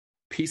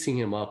piecing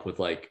him up with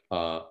like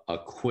a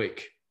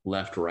quick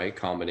left-right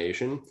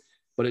combination?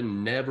 But it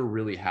never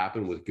really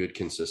happened with good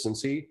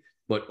consistency.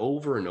 But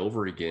over and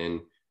over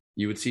again,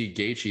 you would see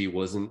Gaethje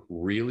wasn't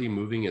really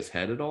moving his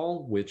head at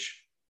all,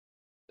 which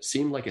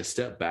seemed like a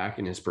step back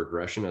in his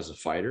progression as a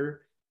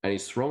fighter, and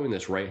he's throwing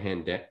this right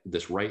hand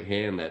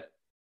that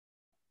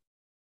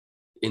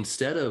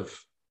instead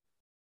of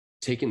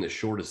taking the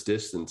shortest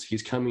distance,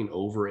 he's coming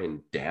over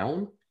and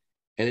down,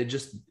 and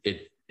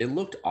it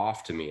looked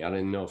off to me. I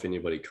didn't know if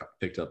anybody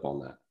picked up on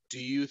that. Do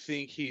you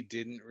think he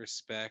didn't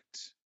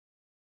respect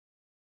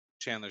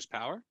Chandler's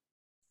power?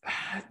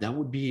 That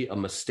would be a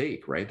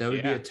mistake, right? That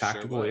would be a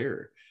tactical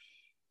error.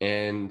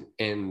 And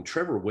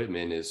Trevor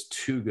Whitman is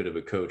too good of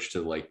a coach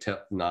to like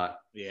not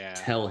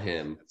tell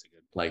him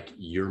like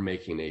you're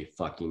making a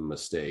fucking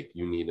mistake.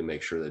 You need to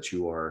make sure that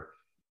you are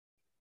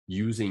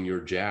using your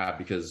jab,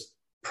 because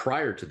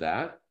prior to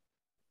that,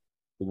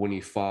 when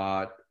he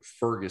fought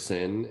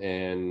Ferguson,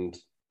 and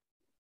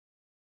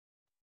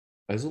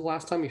was the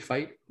last time he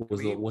fight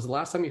was the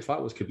last time he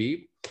fought was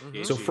Khabib.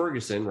 Mm-hmm. So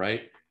Ferguson,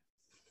 right?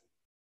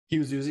 He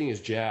was using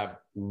his jab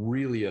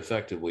really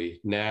effectively.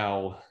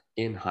 Now,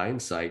 in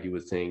hindsight, you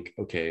would think,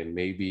 okay,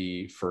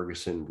 maybe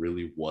Ferguson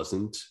really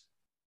wasn't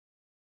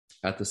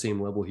at the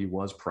same level he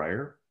was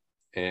prior.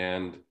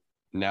 And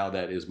now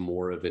that is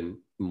more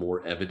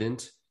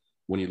evident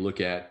when you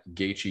look at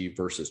Gaethje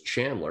versus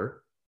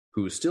Chandler,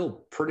 who is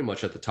still pretty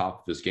much at the top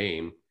of his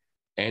game,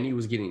 and he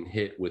was getting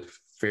hit with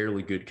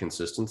fairly good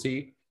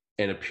consistency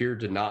and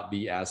appeared to not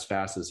be as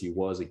fast as he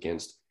was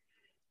against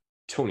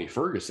Tony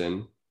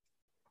Ferguson.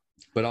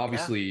 But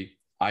obviously,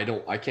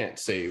 I can't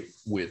say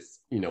with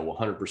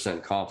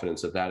 100%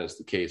 confidence that is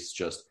the case.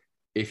 Just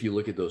if you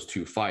look at those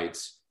two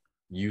fights,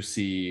 you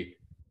see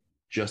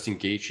Justin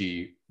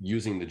Gaethje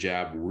using the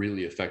jab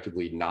really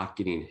effectively, not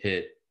getting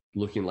hit,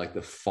 looking like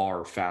the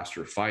far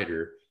faster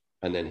fighter,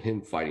 and then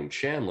him fighting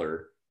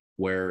Chandler,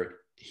 where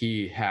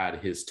he had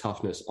his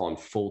toughness on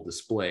full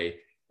display,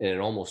 and it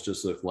almost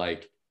just looked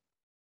like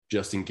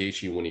Justin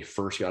Gaethje when he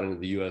first got into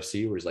the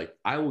UFC, where he's like,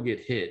 I will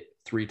get hit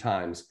 3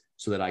 times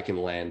so that I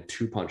can land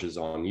 2 punches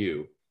on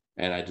you.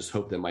 And I just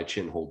hope that my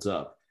chin holds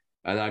up.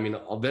 And I mean,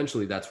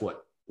 eventually that's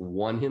what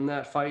won him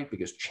that fight,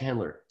 because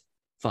Chandler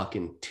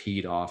fucking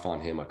teed off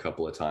on him a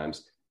couple of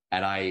times.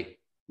 And I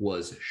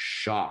was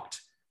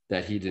shocked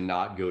that he did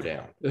not go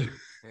down.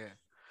 Yeah.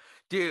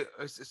 Dude,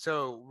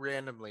 so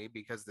randomly,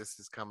 because this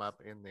has come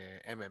up in the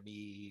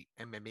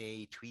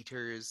MMA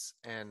tweeters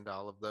and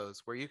all of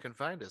those, where you can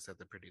find us at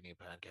the Pretty Neat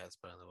Podcast,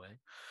 by the way.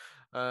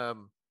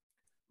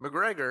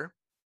 McGregor,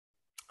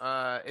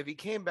 if he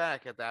came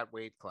back at that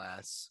weight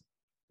class,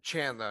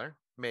 Chandler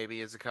maybe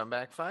is a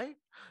comeback fight.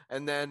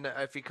 And then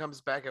if he comes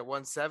back at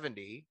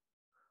 170,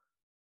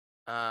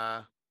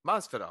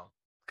 Masvidal,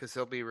 because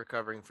he'll be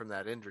recovering from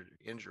that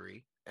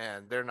injury,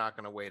 and they're not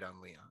going to wait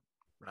on Leon,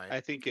 right?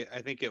 I think at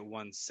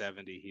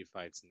 170 he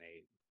fights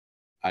Nate.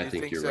 I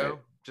think you're right.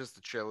 Just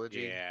the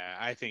trilogy. Yeah,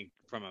 I think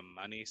from a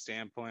money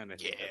standpoint, I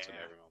think that's what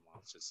everyone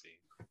wants to see.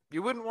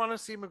 You wouldn't want to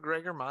see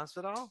McGregor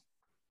Masvidal?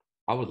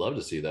 I would love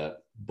to see that,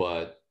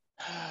 but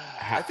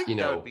I think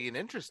that would be an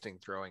interesting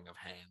throwing of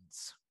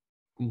hands.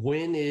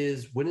 When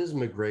is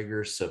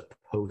McGregor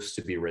supposed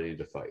to be ready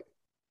to fight?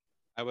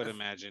 I would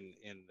imagine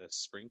in the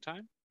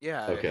springtime.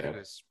 Yeah, okay. It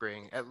was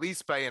spring, at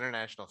least by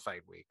International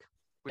Fight Week,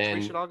 which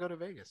we should all go to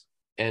Vegas.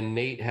 And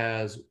Nate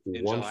has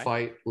one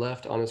fight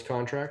left on his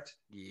contract.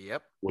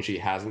 Yep. Which he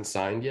hasn't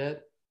signed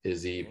yet.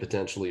 Is he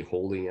potentially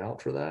holding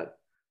out for that?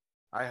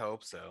 I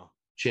hope so.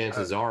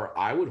 Chances are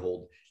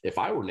if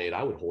I were Nate,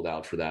 I would hold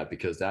out for that,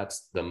 because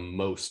that's the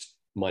most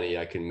money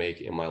I can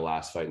make in my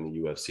last fight in the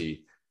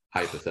UFC,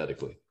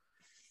 hypothetically.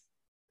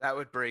 That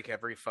would break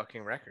every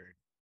fucking record.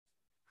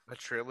 A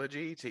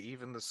trilogy to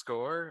even the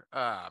score?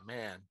 Ah,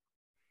 man.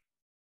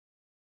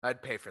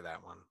 I'd pay for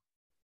that one.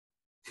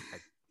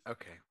 I'd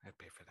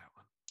pay for that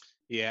one.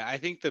 Yeah, I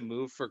think the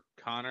move for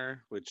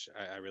Conor, which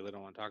I really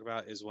don't want to talk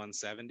about, is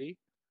 170.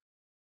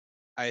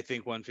 I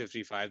think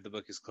 155, the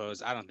book is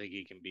closed. I don't think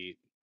he can beat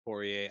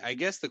Poirier. I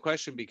guess the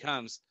question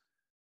becomes,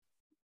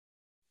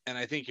 and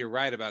I think you're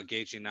right about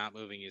Gaethje not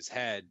moving his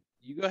head.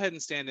 You go ahead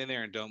and stand in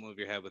there and don't move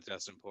your head with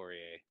Dustin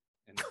Poirier.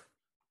 And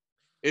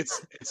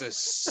it's a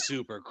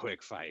super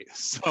quick fight.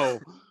 So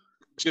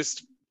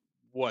just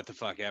what the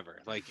fuck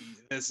ever. Like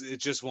it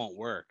just won't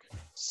work.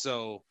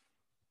 So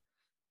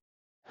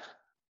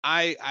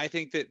I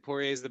think that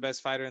Poirier is the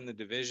best fighter in the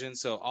division.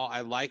 So I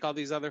like all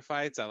these other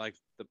fights. I like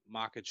the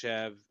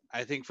Makhachev.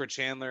 I think for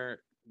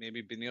Chandler,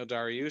 maybe Beneil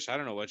Dariush. I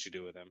don't know what you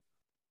do with him.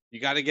 You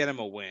got to get him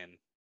a win,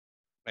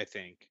 I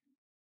think,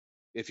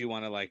 if you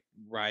want to like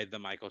ride the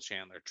Michael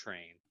Chandler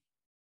train.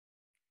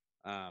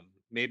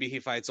 Maybe he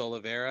fights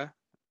Oliveira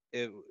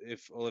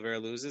if Oliveira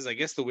loses. I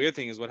guess the weird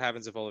thing is what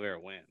happens if Oliveira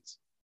wins.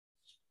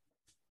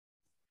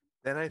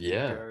 Then I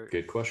think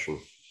good question.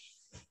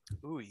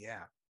 Ooh,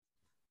 yeah.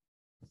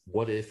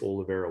 What if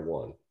Oliveira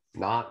won?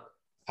 Not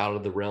out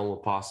of the realm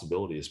of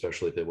possibility,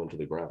 especially if they went to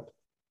the ground.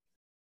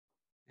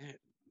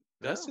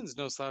 Dustin's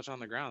no slouch on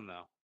the ground,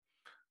 though.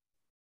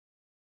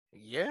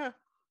 Yeah.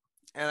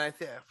 And I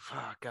think,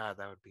 oh, God,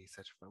 that would be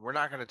such fun. We're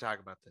not going to talk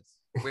about this.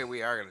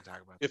 We are going to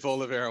talk about If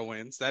Oliveira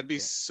wins, that'd be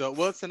so...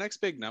 Well, it's the next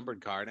big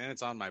numbered card, and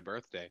it's on my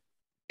birthday.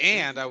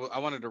 And I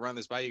wanted to run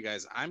this by you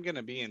guys. I'm going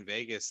to be in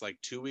Vegas like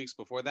 2 weeks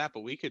before that,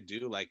 but we could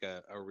do like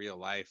a real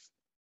life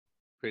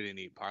pretty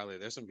neat parlay.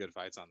 There's some good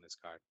fights on this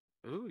card.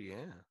 Ooh,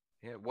 yeah.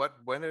 Yeah. What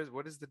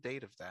is the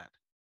date of that?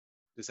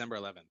 December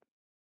 11th.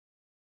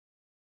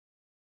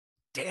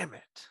 Damn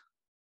it.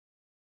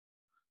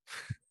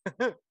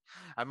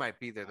 I might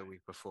be there the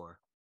week before.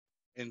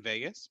 In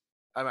Vegas?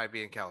 I might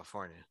be in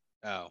California.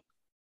 Oh.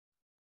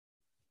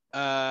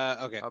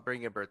 Okay. I'll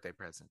bring you a birthday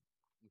present.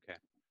 Okay.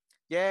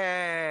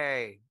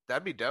 Yay!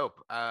 That'd be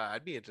dope.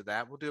 I'd be into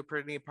that. We'll do a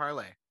pretty neat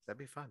parlay. That'd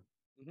be fun.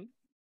 Mm-hmm.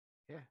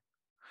 Yeah.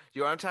 Do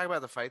you want to talk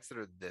about the fights that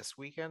are this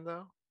weekend,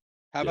 though?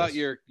 How about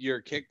your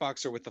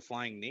kickboxer with the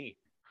flying knee?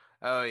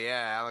 Oh,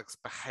 yeah, Alex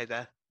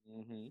Bajeda.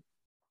 Mm-hmm.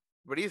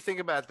 What do you think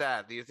about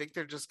that? Do you think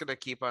they're just going to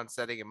keep on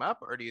setting him up,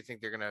 or do you think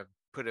they're going to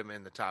put him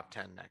in the top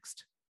 10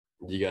 next?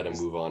 You got to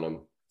move on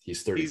him.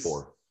 He's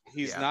 34.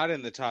 He's not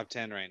in the top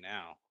 10 right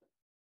now.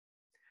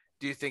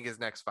 Do you think his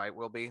next fight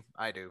will be?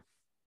 I do.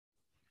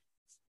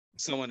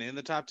 Someone in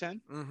the top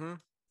 10? Mm-hmm.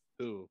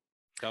 Who?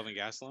 Kelvin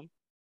Gastelum?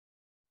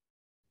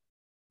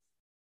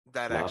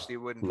 That actually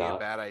wouldn't be a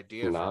bad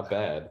idea. Not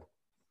bad.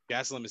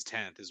 Gastelum is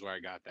 10th is where I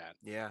got that.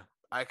 Yeah.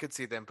 I could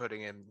see them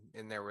putting him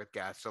in there with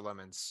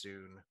Gastelum and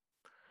soon,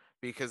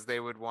 because they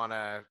would want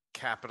to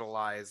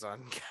capitalize on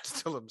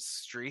Gastelum's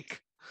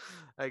streak,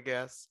 I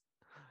guess.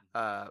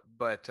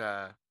 But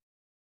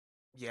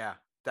yeah,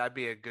 that'd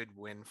be a good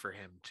win for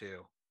him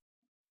too.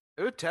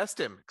 It would test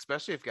him,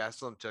 especially if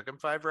Gastelum took him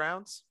 5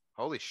 rounds.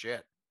 Holy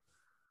shit.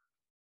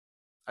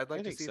 I'd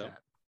like to see that.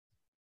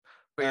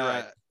 But you're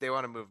right. They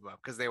want to move him up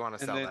because they want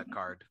to sell that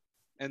card.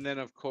 And then,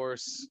 of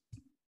course,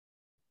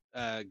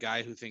 a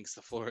guy who thinks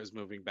the floor is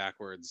moving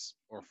backwards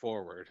or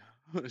forward,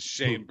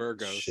 Shane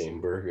Burgos.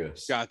 Shane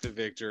Burgos got the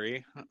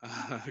victory.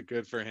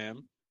 Good for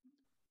him.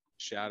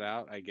 Shout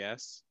out, I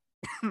guess.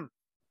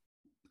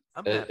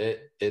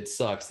 It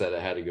sucks that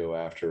it had to go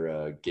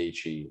after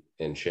Gaethje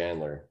and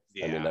Chandler.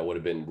 Yeah. I mean, that would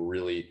have been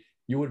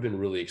you would have been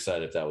really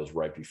excited if that was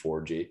right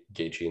before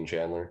Gaethje and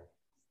Chandler,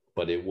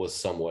 but it was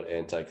somewhat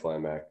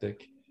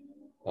anticlimactic.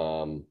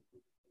 It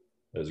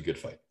was a good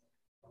fight.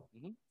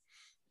 Mm-hmm.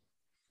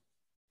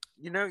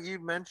 You know, you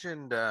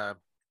mentioned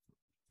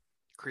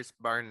Chris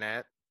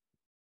Barnett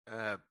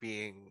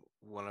being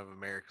one of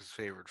America's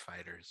favorite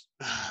fighters.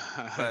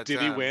 But,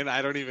 did he win?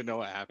 I don't even know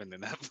what happened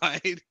in that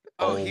fight.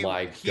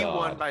 My God. He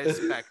won by a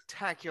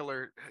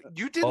spectacular.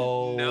 You didn't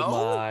know?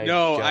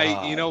 No,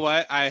 God. You know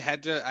what? I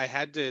had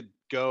to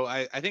go.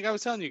 I think I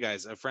was telling you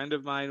guys, a friend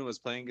of mine was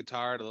playing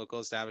guitar at a local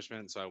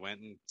establishment, so I went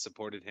and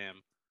supported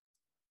him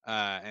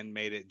and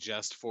made it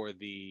just for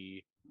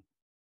the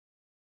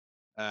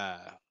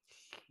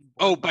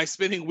by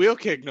spinning wheel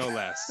kick, no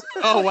less.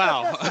 Oh,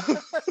 wow.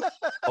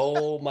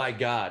 Oh, my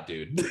God,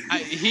 dude.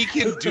 He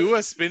can do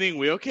a spinning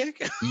wheel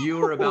kick? You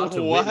were about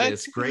to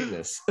witness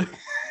greatness.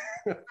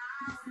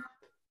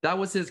 That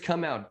was his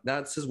come out.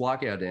 That's his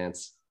walkout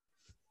dance.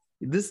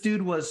 This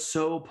dude was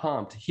so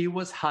pumped. He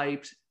was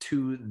hyped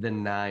to the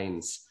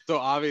nines. So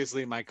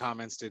obviously my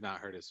comments did not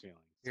hurt his feelings.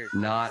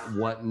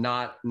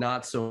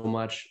 Not so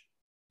much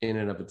in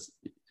and of its.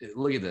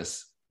 Look at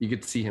this. You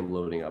could see him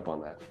loading up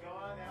on that.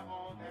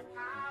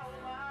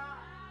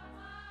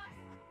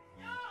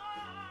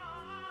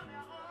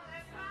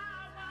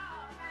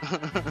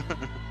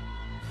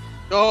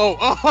 Oh!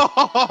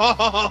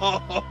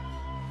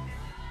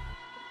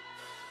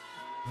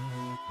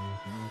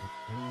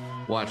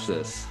 Watch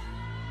this.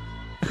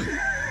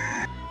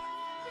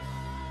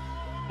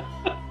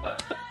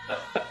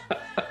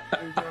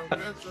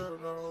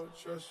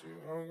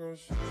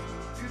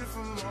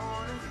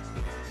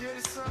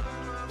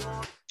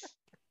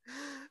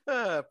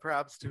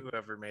 Props to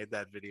whoever made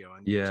that video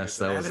on YouTube. Yes,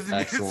 that was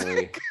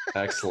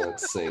excellent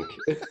sync.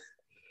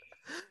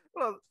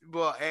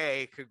 Well,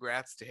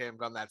 congrats to him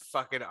on that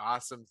fucking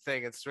awesome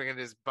thing and swinging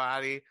his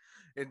body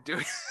and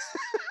doing.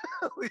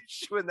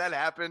 When that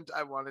happened,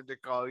 I wanted to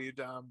call you,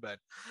 Dom, but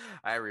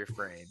I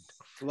refrained.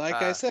 Like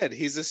I said,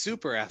 he's a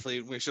super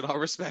athlete. We should all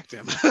respect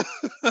him.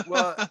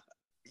 Well,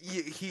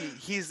 he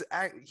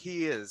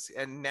is,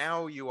 and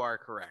now you are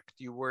correct.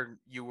 You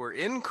were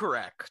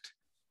incorrect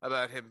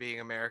about him being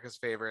America's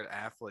favorite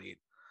athlete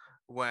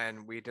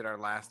when we did our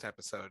last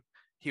episode.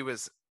 He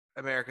was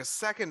America's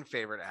second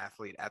favorite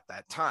athlete at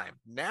that time.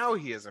 Now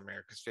he is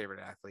America's favorite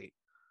athlete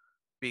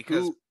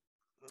because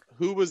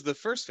who was the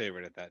first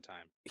favorite at that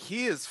time?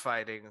 He is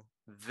fighting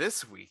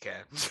this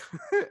weekend,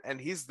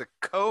 and he's the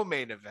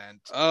co-main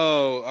event.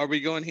 Oh, are we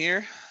going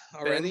here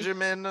already?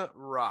 Benjamin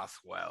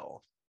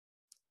Rothwell.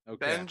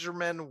 Okay.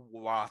 Benjamin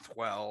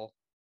Rothwell.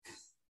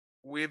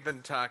 We've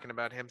been talking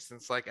about him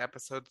since like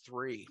episode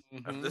 3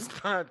 of this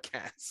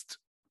podcast.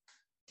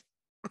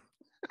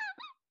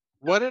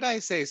 What did I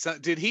say? So,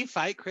 did he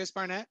fight Chris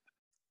Barnett?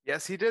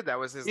 Yes, he did. That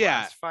was his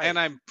last fight. And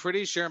I'm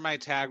pretty sure my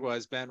tag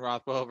was Ben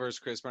Rothwell versus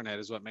Chris Barnett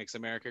is what makes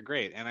America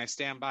great. And I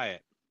stand by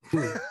it.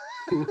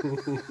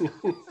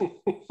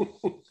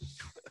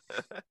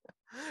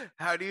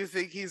 How do you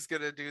think he's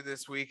going to do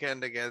this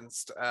weekend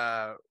against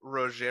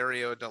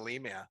Rogerio de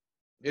Lima?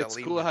 It's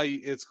cool how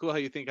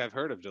you think I've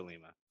heard of de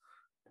Lima.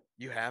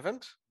 You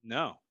haven't?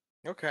 No.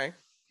 Okay.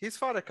 He's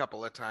fought a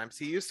couple of times.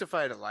 He used to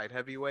fight at light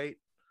heavyweight.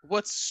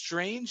 What's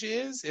strange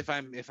is if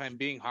I'm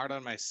being hard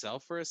on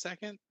myself for a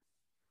second,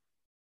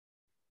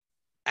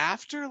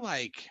 after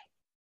like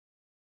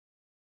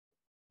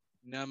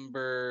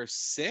number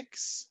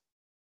 6,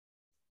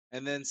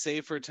 and then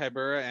save for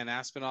Tybura and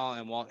Aspinall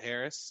and Walt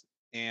Harris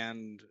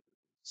and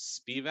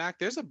Spivak,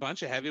 there's a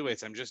bunch of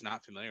heavyweights I'm just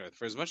not familiar with.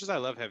 For as much as I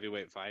love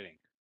heavyweight fighting,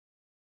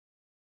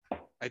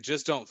 I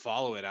just don't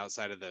follow it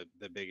outside of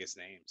the biggest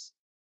names.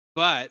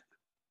 But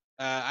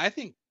I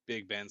think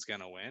Big Ben's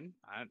gonna win.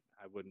 I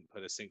wouldn't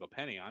put a single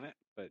penny on it,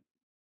 but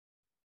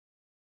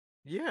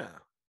Yeah.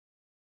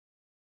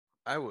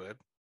 I would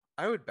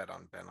bet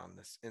on Ben on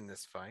this in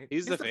this fight.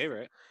 he's the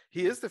favorite.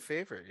 He is the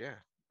favorite, yeah.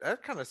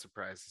 That kind of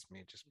surprises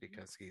me just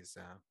because he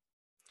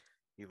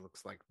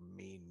looks like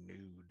me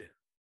nude.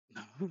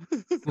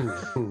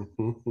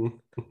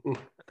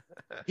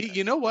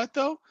 You know what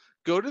though?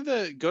 Go to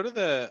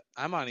the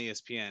I'm on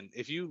ESPN.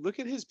 If you look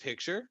at his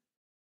picture,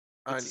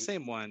 it's the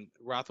same one.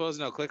 Rothwell's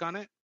click on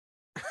it.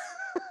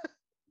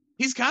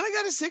 He's kind of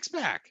got a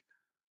 6-pack.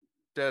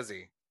 Does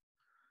he?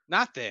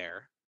 Not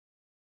there.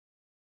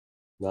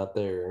 Not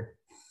there.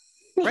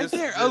 Right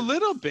there, a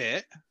little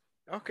bit.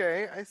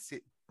 Okay, I see.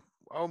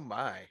 Oh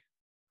my. I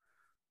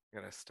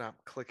gotta stop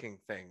clicking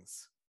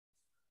things.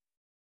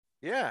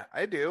 Yeah,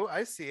 I do.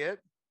 I see it.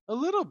 A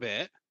little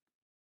bit.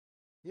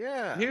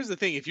 Yeah. Here's the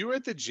thing. If you were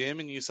at the gym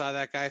and you saw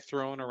that guy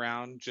throwing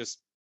around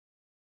just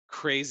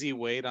crazy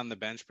weight on the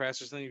bench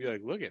press or something, you'd be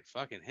like, look at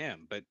fucking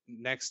him. But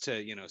next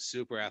to,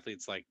 super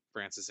athletes like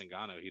Francis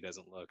Ngannou, he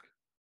doesn't look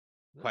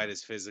quite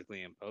as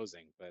physically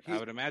imposing. But I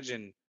would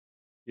imagine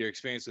your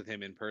experience with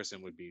him in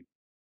person would be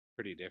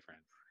pretty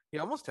different. He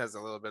almost has a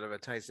little bit of a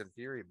Tyson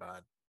Fury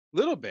bod.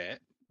 Little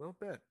bit.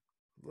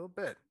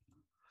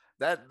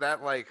 That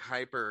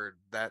hyper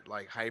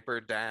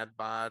dad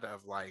bod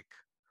of like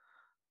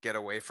get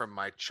away from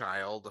my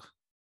child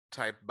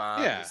type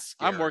bod. Yeah,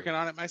 I'm working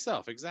on it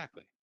myself.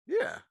 Exactly.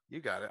 Yeah,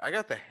 you got it. I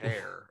got the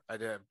hair. I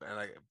did,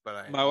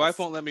 my wife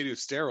won't let me do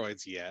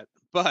steroids yet,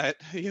 but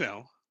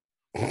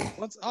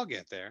once I'll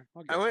get there.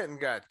 I went and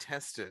got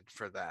tested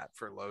for that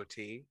for low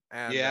T,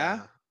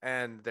 and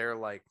and they're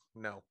like,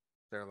 no,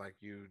 they're like,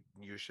 you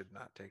should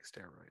not take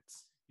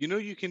steroids.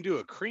 You can do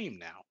a cream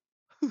now.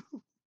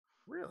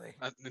 Really?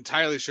 I'm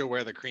entirely sure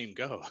where the cream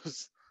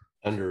goes.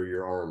 Under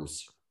your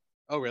arms.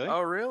 Oh, really?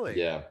 Oh, really?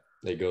 Yeah,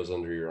 it goes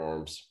under your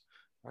arms.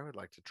 I would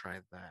like to try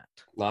that.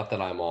 Not that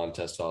I'm on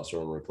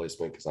testosterone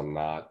replacement because I'm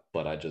not,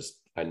 but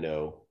I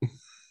know.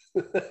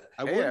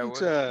 I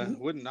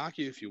wouldn't knock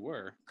you if you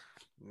were.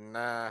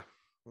 Nah.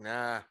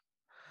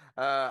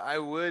 I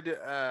would.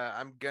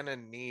 I'm gonna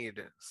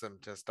need some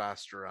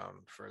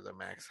testosterone for the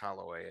Max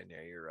Holloway and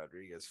Yair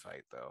Rodriguez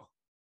fight, though.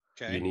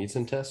 Okay. You need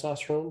some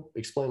testosterone?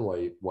 Explain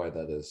why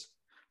that is.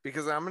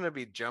 Because I'm gonna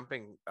be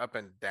jumping up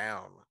and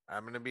down.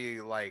 I'm gonna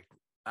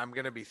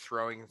be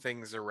throwing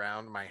things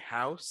around my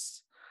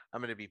house. I'm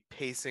going to be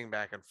pacing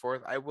back and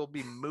forth. I will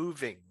be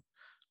moving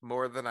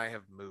more than I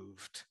have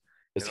moved.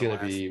 It's going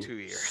to be 2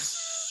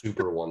 years.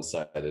 Super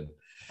one-sided.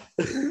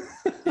 You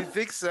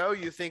think so?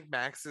 You think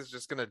Max is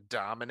just going to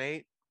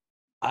dominate?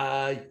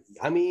 I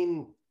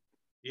mean,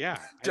 yeah.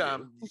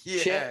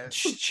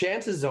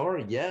 Chances are,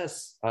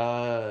 yes.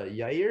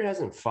 Yair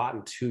hasn't fought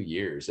in 2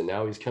 years, and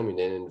now he's coming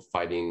in and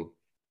fighting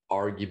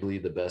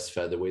arguably the best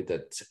featherweight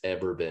that's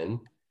ever been.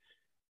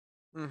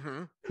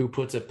 Mm-hmm. Who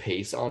puts a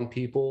pace on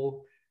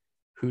people,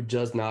 who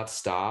does not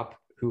stop,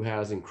 who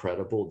has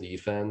incredible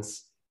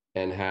defense,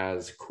 and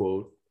has,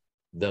 quote,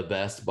 the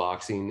best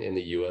boxing in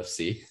the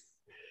UFC.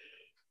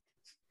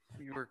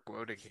 You were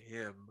quoting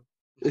him.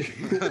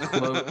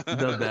 Quote,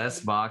 the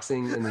best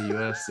boxing in the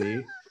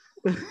UFC.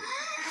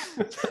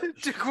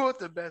 To quote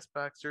the best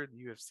boxer in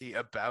the UFC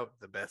about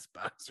the best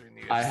boxer in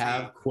the UFC. I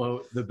have,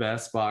 quote, the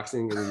best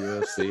boxing in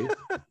the UFC.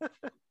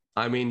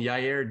 I mean,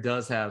 Yair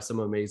does have some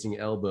amazing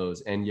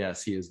elbows, and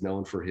yes, he is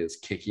known for his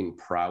kicking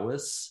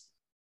prowess.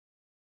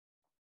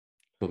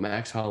 But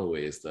Max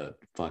Holloway is the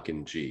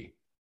fucking G.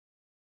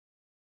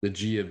 The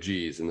G of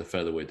G's in the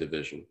featherweight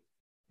division.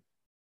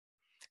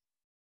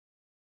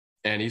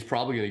 And he's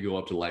probably going to go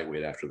up to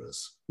lightweight after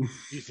this.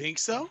 You think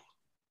so?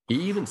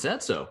 He even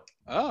said so.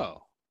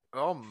 Oh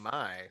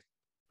my.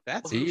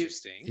 That's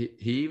interesting.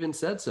 He even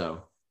said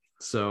so.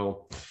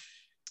 So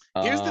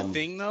here's the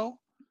thing, though.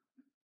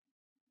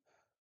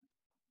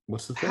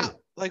 What's the thing?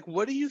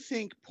 What do you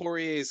think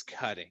Poirier's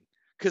cutting?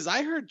 Because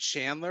I heard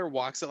Chandler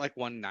walks at like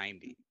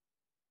 190.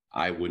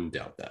 I wouldn't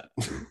doubt that.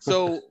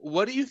 So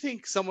what do you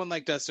think someone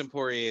like Dustin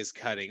Poirier is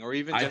cutting, or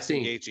even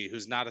Justin Gaethje,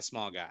 who's not a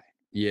small guy?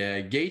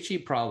 Yeah,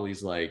 Gaethje probably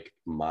is like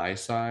my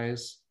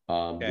size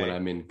when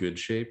I'm in good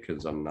shape,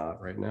 because I'm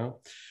not right now.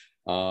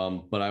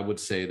 But I would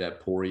say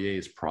that Poirier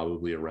is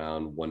probably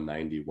around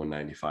 190,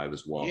 195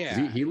 as well.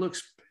 Yeah. He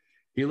looks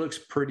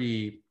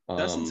pretty.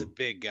 Dustin's a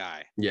big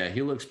guy. Yeah,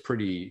 he looks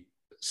pretty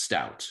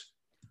stout,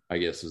 I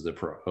guess is the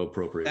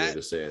appropriate way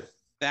to say it.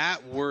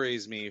 That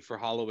worries me for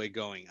Holloway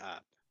going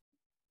up.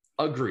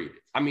 Agreed.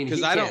 I mean,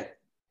 because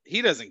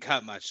he doesn't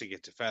cut much to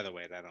get to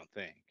featherweight, I don't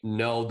think.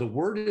 No, the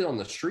word on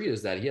the street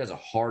is that he has a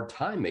hard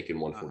time making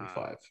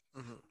 145,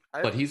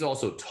 but he's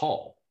also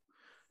tall.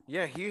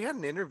 Yeah, he had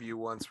an interview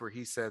once where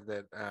he said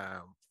that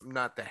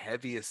not the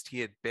heaviest he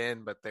had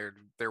been, but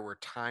there were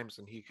times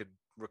when he could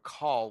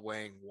recall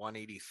weighing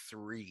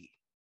 183.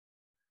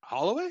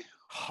 Holloway.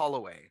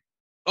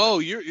 Oh,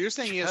 you're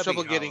saying he has Chubby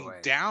trouble getting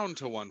Holloway. down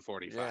to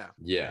 145.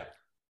 Yeah.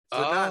 So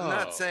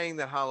not saying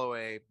that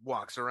Holloway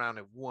walks around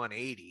at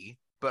 180,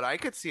 but I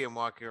could see him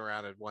walking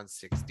around at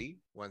 160,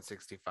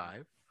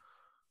 165.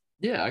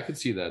 Yeah, I could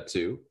see that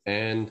too.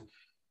 And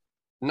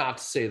not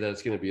to say that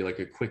it's going to be like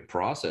a quick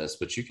process,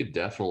 but you could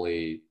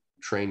definitely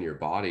train your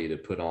body to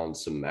put on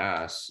some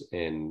mass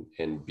and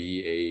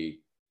be a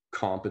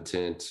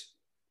competent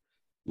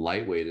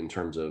lightweight in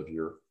terms of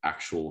your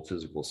actual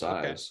physical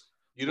size. Okay.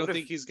 You don't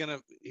think he's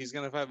gonna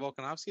fight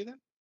Volkanovski then?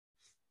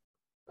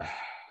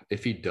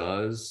 If he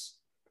does,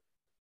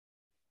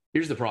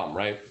 here's the problem,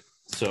 right?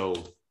 So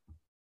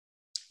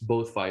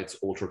both fights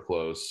ultra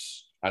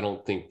close. I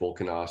don't think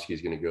Volkanovski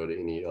is going to go to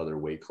any other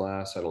weight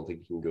class. I don't think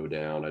he can go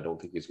down. I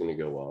don't think he's going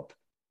to go up.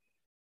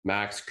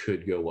 Max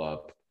could go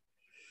up.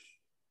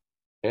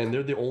 And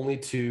they're the only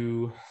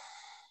two.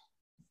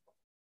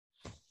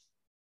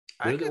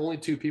 They're the only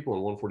two people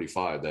in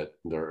 145 that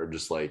are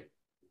just like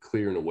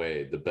clearing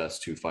away the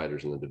best two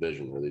fighters in the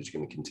division. Are they just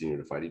going to continue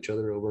to fight each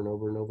other over and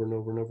over and over and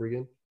over and over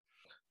again?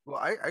 Well,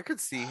 I could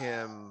see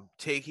him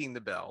taking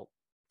the belt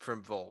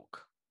from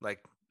Volk,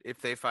 like if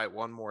they fight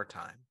one more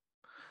time.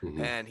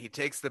 And he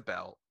takes the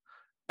belt,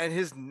 and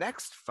his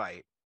next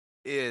fight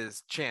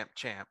is champ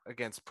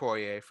against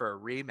Poirier for a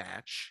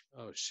rematch.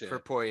 Oh shit! For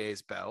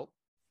Poirier's belt,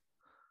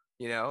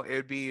 you know, it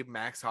would be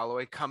Max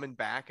Holloway coming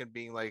back and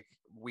being like,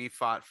 "We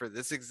fought for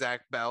this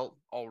exact belt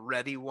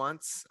already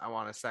once. I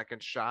want a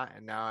second shot,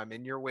 and now I'm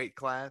in your weight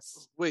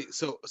class." Wait,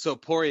 so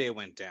Poirier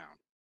went down?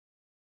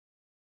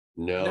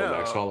 No,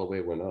 Max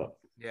Holloway went up.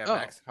 Yeah,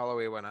 Max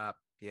Holloway went up.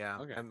 Yeah,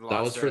 okay. And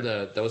that was for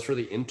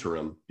the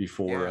interim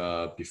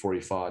before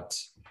he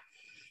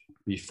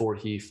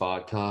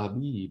fought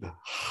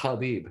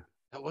Khabib.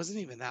 That wasn't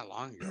even that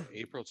long ago.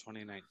 April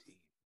 2019.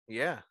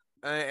 Yeah,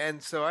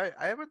 and so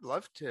I would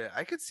love to.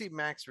 I could see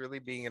Max really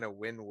being in a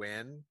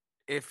win-win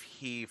if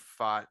he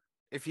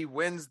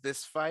wins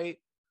this fight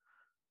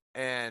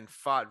and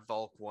fought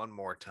Volk one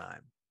more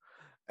time,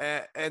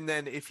 and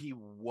then if he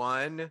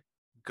won,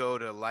 go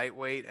to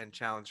lightweight and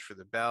challenge for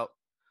the belt.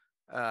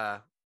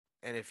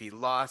 And if he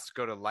lost,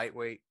 go to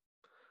lightweight.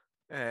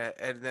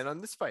 And then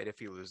on this fight, if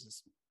he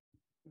loses,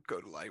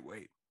 go to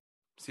lightweight.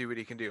 See what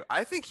he can do.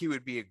 I think he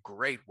would be a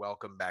great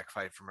welcome back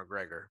fight for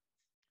McGregor,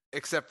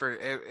 except for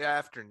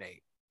after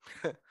Nate.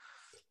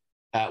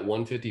 At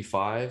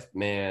 155,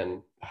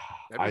 man,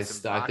 I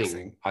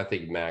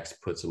think Max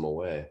puts him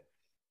away.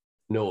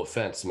 No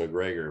offense to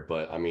McGregor,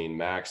 but I mean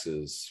Max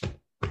is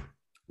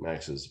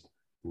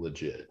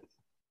legit.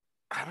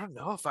 I don't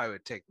know if I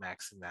would take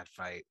Max in that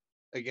fight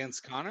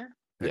against Conor.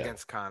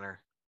 Against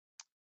Conor.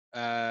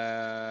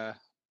 I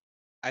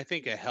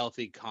think a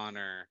healthy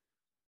Conor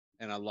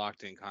and a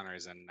locked-in Conor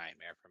is a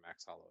nightmare for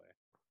Max Holloway.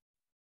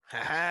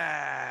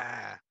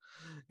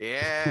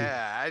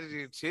 Yeah, I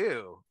do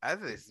too. I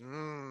think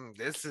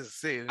this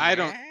is.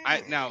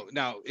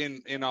 Now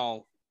in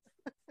all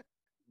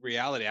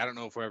reality, I don't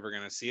know if we're ever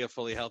going to see a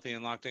fully healthy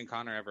and locked-in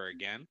Conor ever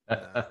again.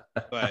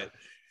 But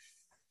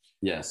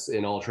yes,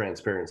 in all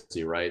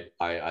transparency, right?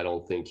 I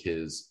don't think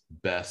his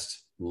best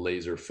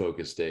laser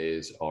focused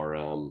days are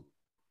in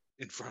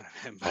front of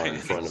him.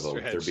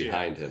 They're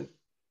behind him.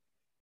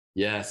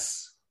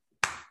 Yes.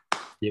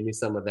 Give me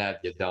some of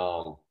that,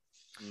 Yadong.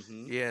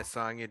 Mm-hmm. Yeah,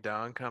 Song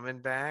Yadong coming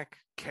back.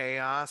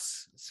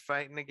 Chaos is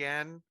fighting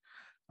again.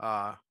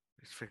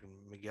 It's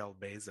freaking Miguel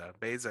Beza.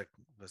 Beza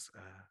was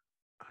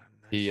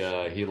he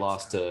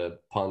lost to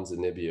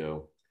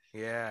Ponzinibbio.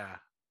 Yeah.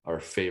 Our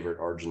favorite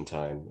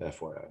Argentine,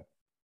 FYI.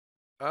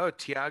 Oh,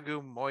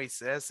 Thiago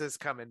Moises is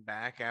coming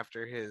back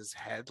after his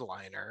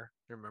headliner.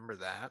 Remember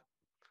that?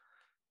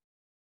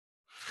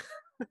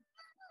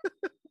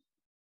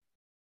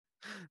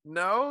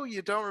 No,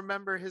 you don't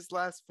remember his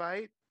last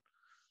fight?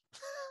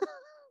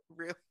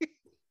 Really?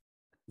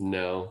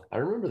 No, I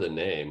remember the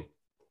name.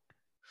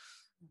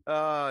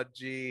 Oh,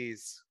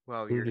 geez.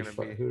 Well, Who did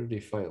he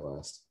fight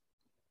last?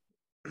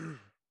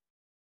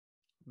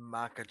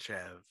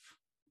 Makachev.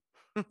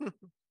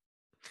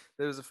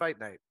 There was a fight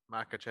night.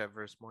 Makachev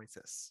versus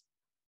Moises.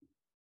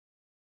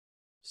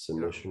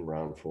 Submission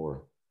round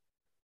 4.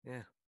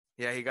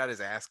 Yeah, he got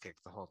his ass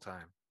kicked the whole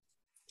time.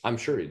 I'm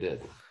sure he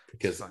did,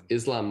 because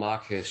Islam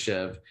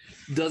Makhachev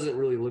doesn't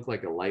really look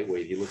like a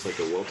lightweight. He looks like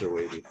a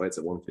welterweight. He fights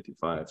at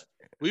 155.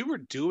 We were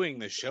doing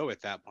the show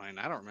at that point.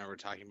 I don't remember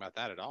talking about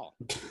that at all.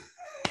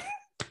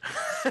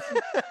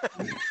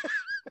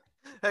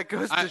 That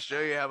goes to show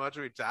you how much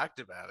we talked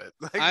about it.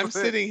 I'm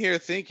sitting here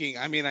thinking,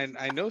 I mean,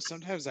 I know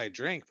sometimes I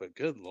drink, but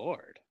good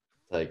Lord.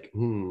 Like,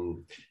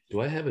 do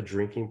I have a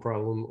drinking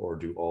problem, or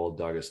do all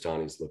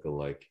Dagestanis look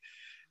alike?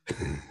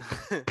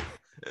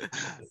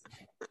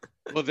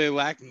 Well, they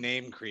lack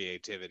name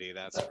creativity,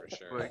 that's for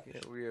sure.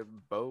 We have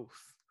both.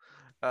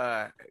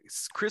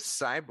 Chris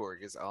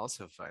Cyborg is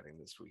also fighting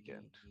this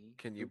weekend.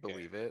 Can you Okay.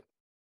 believe it?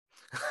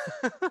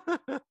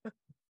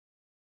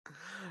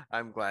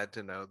 I'm glad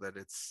to know that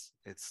it's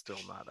still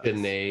not us.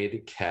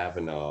 Sinead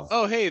Kavanaugh.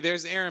 Oh, hey,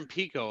 there's Aaron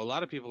Pico. A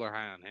lot of people are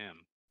high on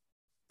him.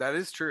 That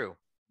is true.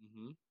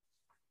 Mm-hmm.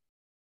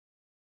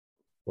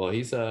 Well,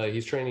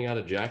 he's training out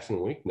of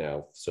Jackson Wink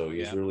now, so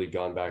he's really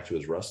gone back to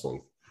his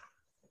wrestling.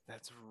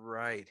 That's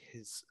right.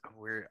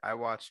 I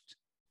watched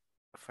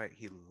a fight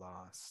he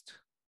lost.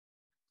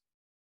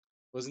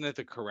 Wasn't it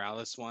the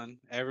Corrales one?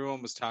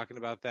 Everyone was talking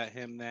about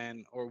him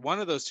then, or one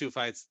of those two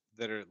fights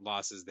that are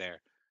losses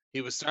there.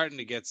 He was starting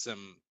to get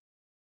some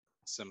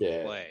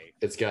play.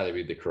 It's got to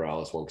be the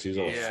Corrales one because he was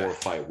on a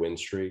 4-fight win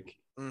streak.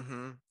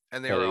 Mm-hmm.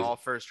 And they were all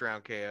first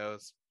round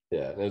KOs.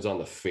 Yeah, and it was on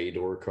the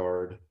Fedor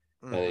card,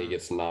 and then he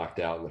gets knocked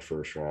out in the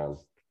first round.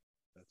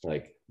 That's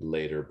like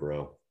later,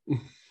 bro.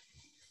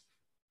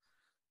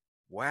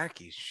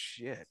 Wacky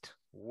shit.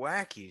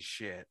 What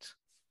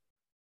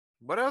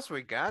else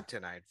we got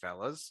tonight,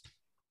 fellas?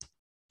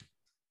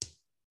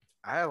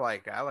 I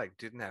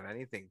didn't have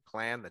anything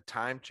planned. The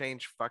time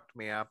change fucked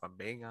me up. I'm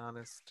being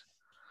honest.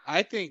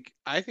 I think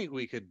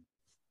we could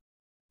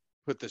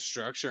put the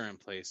structure in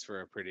place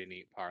for a pretty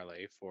neat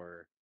parlay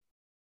for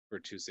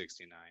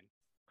 269.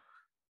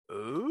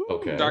 Ooh.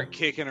 Okay. Start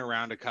kicking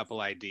around a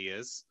couple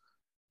ideas.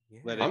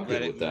 Yeah. Let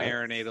it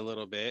marinate a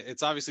little bit.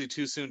 It's obviously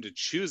too soon to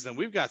choose them.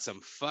 We've got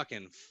some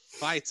fucking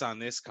fights on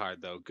this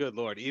card, though. Good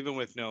Lord. Even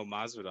with no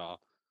Masvidal.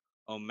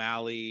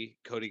 O'Malley,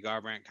 Cody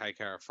Garbrandt, Kai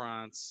Kara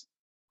France.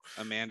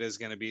 Amanda's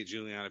going to beat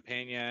Juliana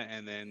Pena,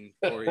 and then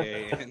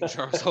Poirier and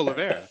Charles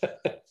Oliveira.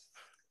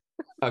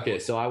 Okay,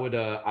 so I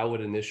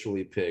would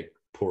initially pick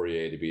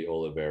Poirier to beat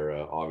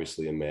Oliveira.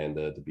 Obviously,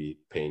 Amanda to beat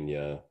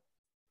Pena.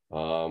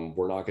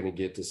 We're not going to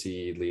get to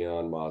see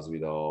Leon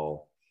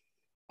Masvidal.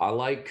 I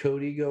like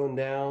Cody going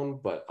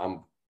down, but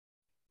I'm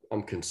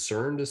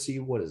concerned to see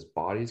what his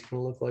body's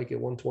going to look like at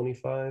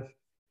 125.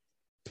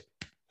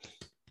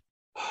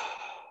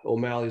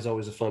 O'Malley's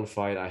always a fun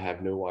fight. I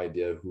have no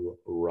idea who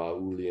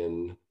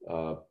Raulian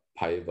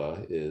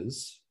Paiva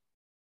is.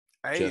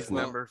 Hey, he's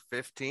number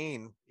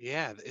 15.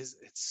 Yeah, it's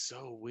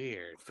so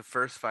weird. It's the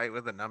first fight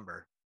with a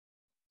number.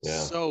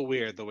 Yeah. So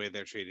weird the way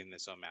they're treating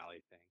this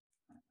O'Malley thing.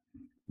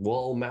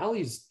 Well,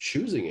 O'Malley's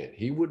choosing it.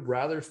 He would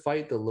rather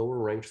fight the lower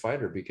ranked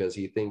fighter because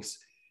he thinks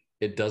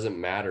it doesn't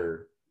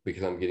matter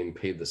because I'm getting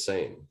paid the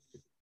same.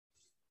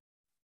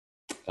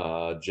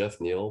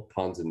 Jeff Neal,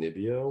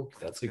 Ponzinibbio.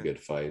 That's a good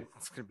fight.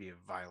 It's going to be a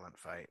violent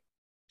fight.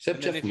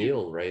 Except Jeff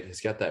Neal, right?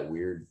 He's got that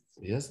weird,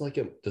 he has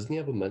doesn't he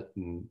have a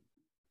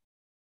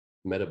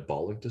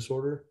metabolic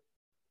disorder?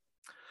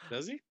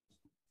 Does he?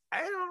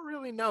 I don't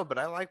really know, but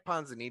I like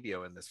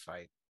Ponzinibbio in this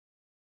fight.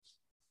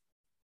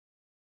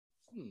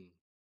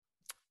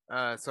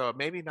 So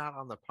maybe not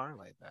on the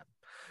parlay then.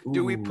 Ooh.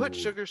 Do we put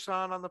Sugar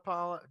Son on the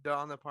parlay?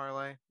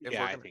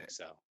 Yeah, I think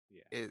so.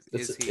 Yeah,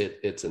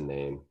 it's a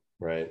name,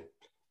 right?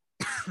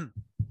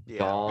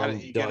 Yeah,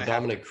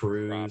 Dominic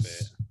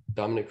Cruz,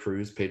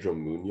 Pedro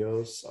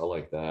Munoz. I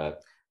like that.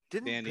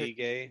 Dan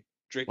Ige,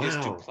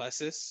 Dricus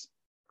Duplessis,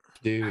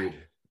 dude.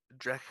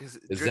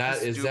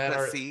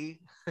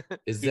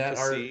 Is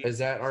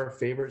that our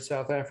favorite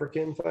South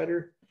African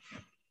fighter?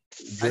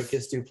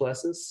 Dricus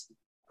Duplessis.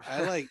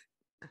 I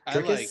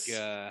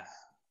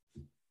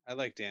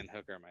like Dan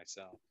Hooker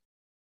myself.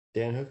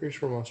 Dan Hooker's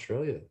from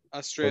Australia.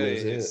 Australia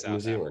is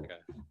South Africa.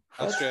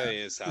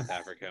 Australia is South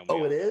Africa.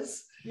 Oh, it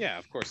is? Yeah,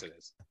 of course it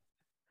is.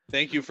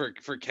 Thank you for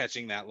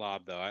catching that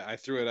lob, though. I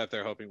threw it up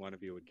there hoping one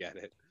of you would get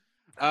it.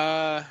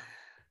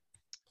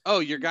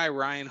 Your guy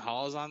Ryan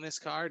Hall's on this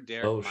card.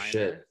 Derek Minor.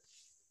 Shit.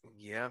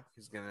 Yeah,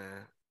 he's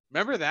gonna.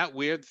 Remember that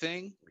weird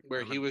thing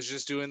where he was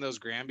just doing those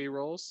Granby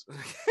rolls?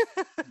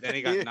 Then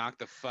he got knocked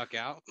the fuck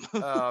out.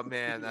 Oh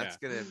man, that's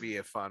gonna be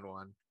a fun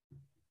one.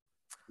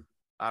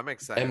 I'm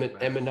excited.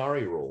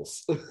 Eminari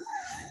rolls.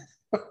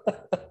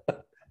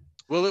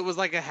 Well, it was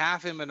like a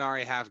half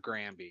Imanari, half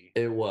Granby.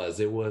 It was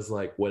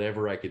like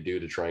whatever I could do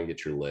to try and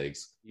get your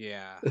legs.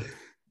 Yeah.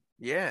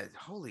 Yeah.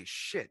 Holy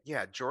shit.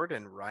 Yeah.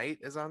 Jordan Wright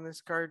is on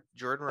this card.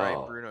 Jordan Wright,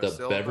 Bruno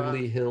Silva. The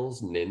Beverly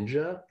Hills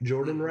Ninja,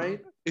 Jordan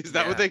Wright. Is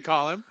that what they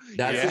call him?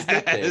 That's his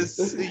nickname.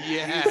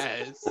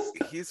 Yes.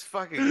 He's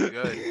fucking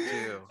good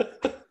too.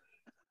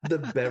 The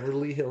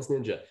Beverly Hills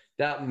Ninja.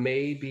 That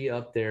may be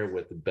up there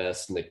with the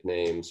best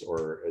nicknames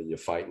or your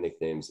fight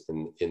nicknames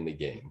in the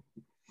game.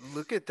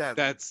 Look at that.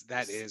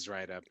 That is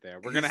right up there.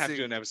 We're gonna have to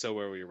do an episode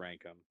where we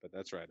rank them, but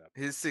that's right up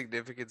there. His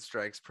significant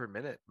strikes per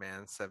minute,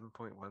 man,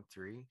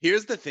 7.13.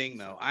 Here's the thing,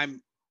 though.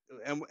 And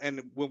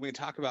when we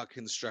talk about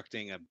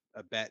constructing a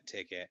bet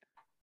ticket,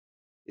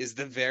 is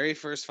the very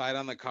first fight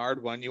on the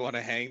card one you want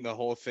to hang the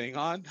whole thing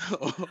on,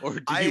 or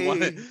do you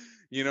want to?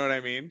 You know what I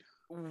mean?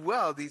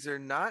 Well, these are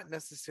not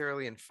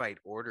necessarily in fight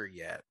order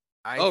yet.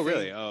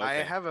 Really? Oh, okay. I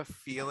have a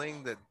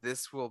feeling that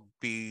this will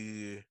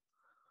be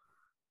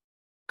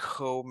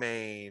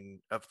co-main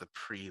of the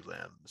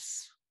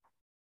prelims.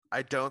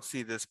 I don't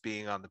see this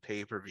being on the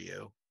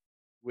pay-per-view.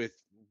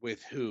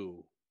 With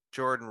who?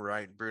 Jordan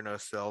Wright, Bruno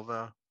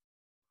Silva.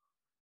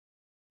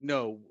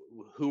 No,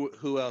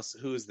 who else?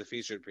 Who is the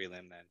featured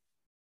prelim then?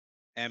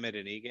 Emmett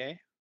and Ige?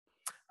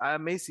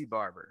 Macy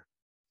Barber.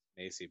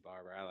 Macy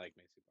Barber. I like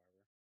Macy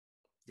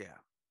Barber. Yeah,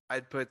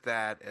 I'd put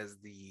that as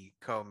the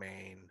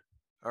co-main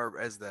or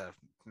as the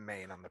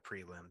main on the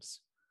prelims.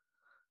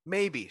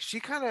 Maybe she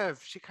kind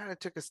of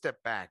took a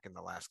step back in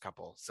the last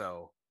couple,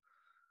 so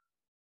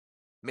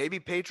maybe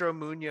Pedro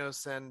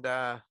Munoz and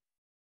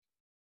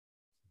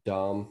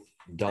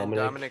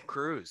Dominic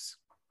Cruz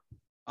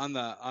On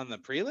the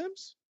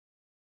prelims?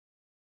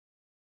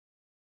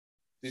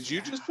 Did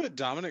you just put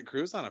Dominic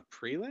Cruz on a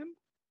prelim?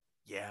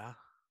 Yeah.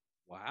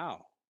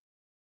 Wow.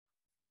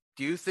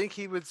 Do you think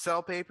he would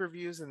sell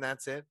pay-per-views and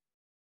that's it?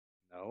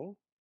 No.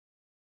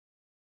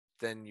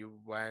 Then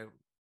why?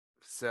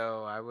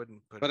 So I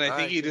wouldn't put. But I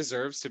think he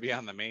deserves to be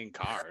on the main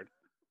card.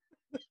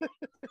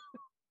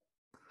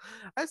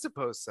 I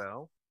suppose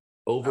so.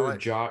 over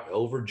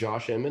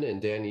Josh Emmett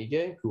and Dan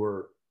Ige, who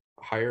are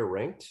higher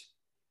ranked.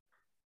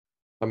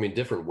 I mean,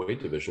 different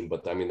weight division,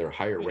 but I mean they're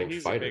higher ranked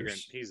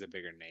fighters. He's a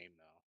bigger name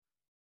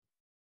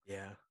though.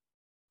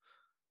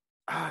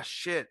 Yeah.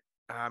 Shit.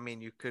 I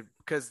mean, you could,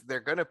 because they're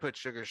gonna put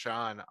Sugar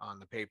Sean on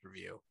the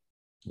pay-per-view.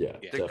 Yeah,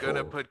 they're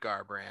gonna put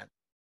Garbrandt.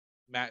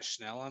 Matt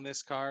Schnell on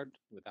this card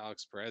with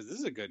Alex Perez. This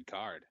is a good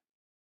card.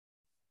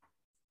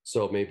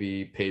 So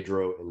maybe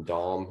Pedro and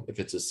Dom if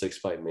it's a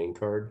 6-fight main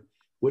card,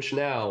 which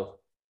now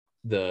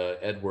the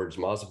Edwards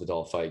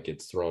Masvidal fight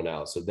gets thrown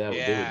out, so they would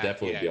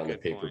definitely be on the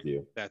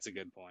pay-per-view. That's a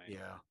good point.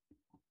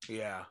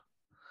 Yeah.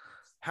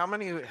 How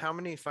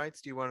many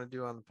fights do you want to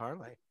do on the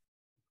parlay?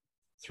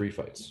 3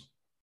 fights.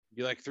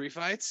 You like 3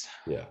 fights?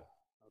 Yeah.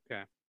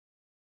 Okay.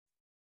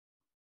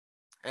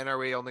 And are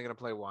we only going to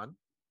play one?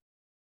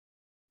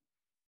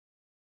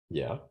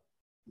 Yeah.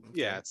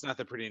 Yeah, it's not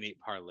the pretty neat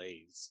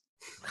parlays.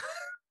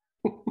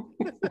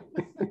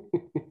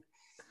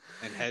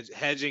 And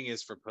hedging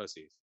is for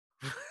pussies.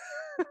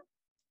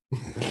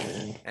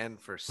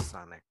 And for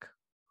Sonic.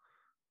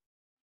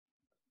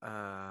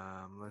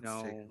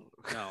 No.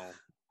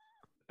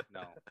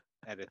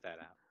 Edit that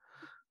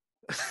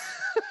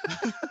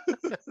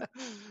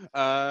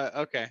out.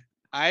 Okay.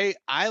 I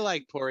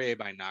like Poirier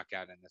by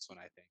knockout in this one,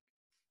 I think.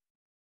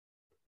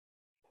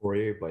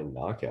 Poirier by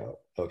knockout.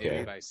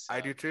 Okay.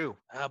 I do too.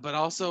 But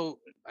also,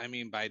 I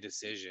mean, by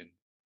decision.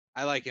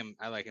 I like him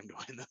to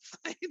win the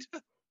fight.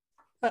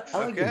 I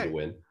like him to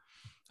win.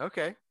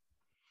 Okay.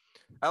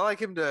 I like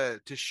him to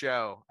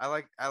show. I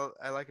like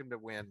him to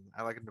win.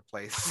 I like him to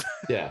place.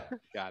 Yeah.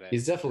 Got it.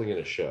 He's definitely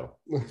going to show.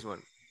 He's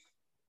one.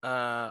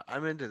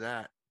 I'm into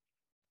that.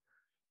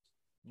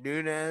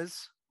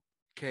 Nunes,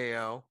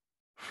 KO.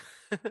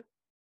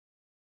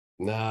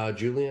 Nah,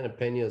 Juliana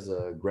Pena's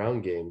a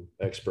ground game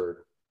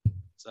expert.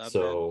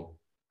 So,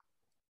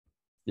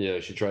 yeah,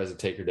 she tries to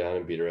take her down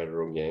and beat her at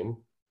her own game.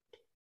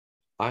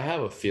 I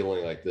have a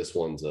feeling like this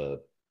one's a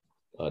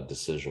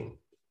decision.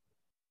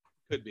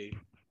 Could be.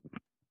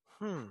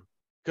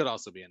 Could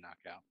also be a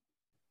knockout.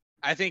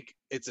 I think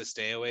it's a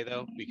stay away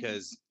though,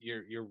 because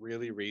you're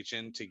really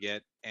reaching to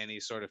get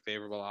any sort of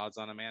favorable odds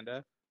on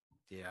Amanda.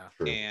 Yeah.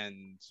 True.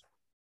 And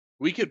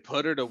we could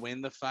put her to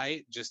win the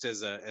fight just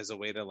as a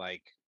way to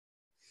like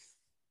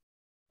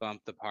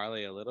bump the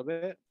parlay a little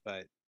bit,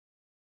 but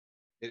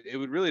it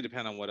would really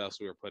depend on what else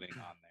we were putting on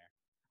there.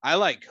 I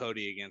like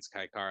Cody against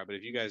Kai Kara, but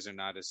if you guys are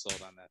not as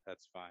sold on that,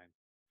 that's fine.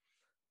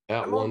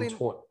 At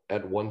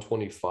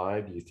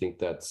 125, do you think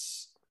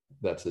that's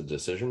a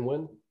decision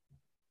win?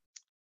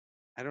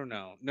 I don't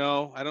know.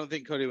 No, I don't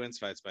think Cody wins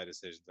fights by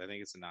decisions. I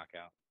think it's a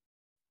knockout.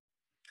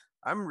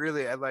 I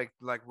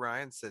like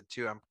Ryan said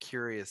too. I'm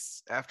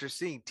curious after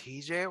seeing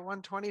TJ at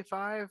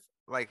 125,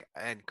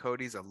 and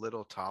Cody's a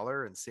little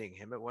taller, and seeing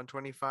him at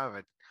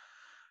 125,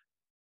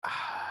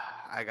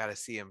 I got to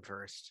see him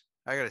first.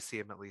 I got to see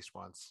him at least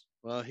once.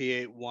 Well, he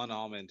ate one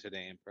almond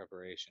today in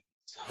preparation.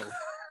 So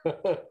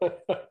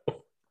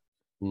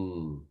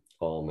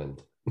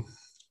almond.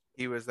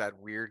 He was that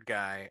weird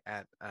guy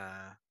at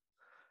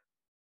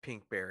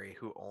Pinkberry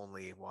who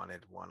only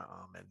wanted one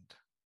almond.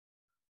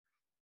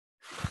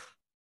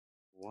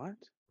 What?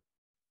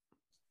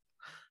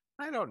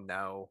 I don't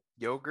know.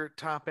 Yogurt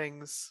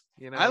toppings,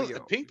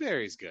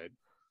 Pinkberry's good.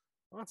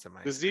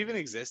 Does it even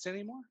exist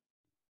anymore?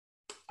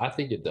 I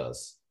think it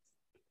does,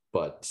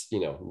 but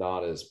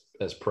not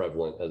as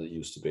prevalent as it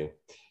used to be.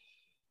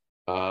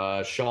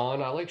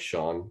 Sean, I like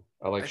Sean.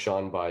 I like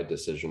Sean by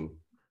decision.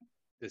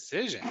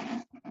 Decision?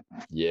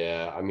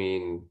 Yeah, I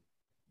mean,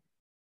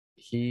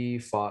 he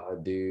fought a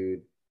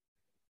dude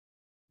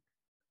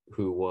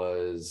who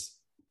was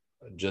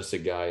just a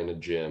guy in a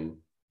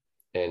gym,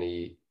 and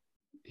he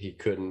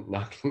couldn't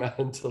knock him out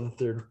until the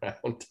 3rd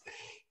round.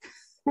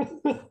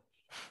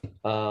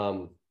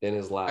 In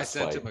his last I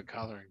sent fight. him a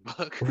coloring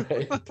book.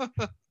 Right.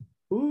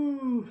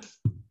 Ooh.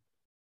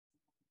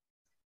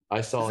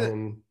 I saw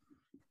him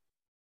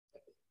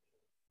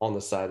on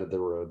the side of the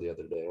road the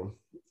other day.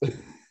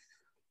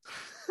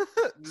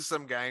 Just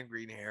some guy in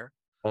green hair.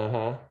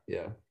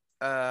 Yeah.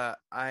 I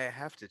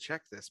have to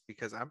check this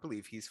because I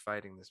believe he's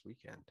fighting this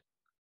weekend.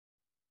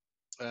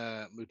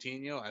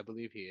 Moutinho, I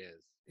believe he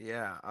is.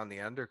 Yeah, on the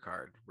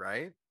undercard,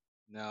 right?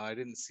 No, I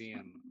didn't see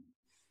him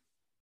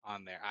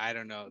on there. I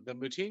don't know. The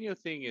Moutinho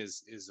thing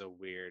is a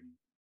weird.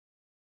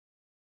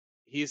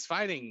 He's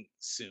fighting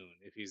soon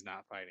if he's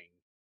not fighting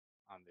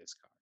on this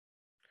card.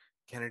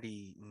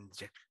 Kennedy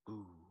inject.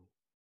 Ooh.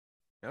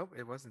 Nope,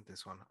 it wasn't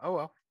this one. Oh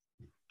well.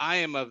 I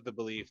am of the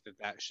belief that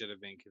that should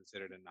have been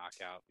considered a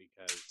knockout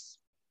because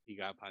he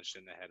got punched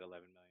in the head 11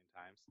 million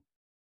times.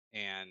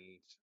 And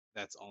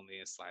that's only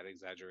a slight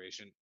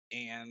exaggeration.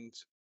 And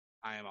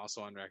I am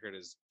also on record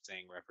as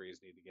saying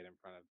referees need to get in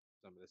front of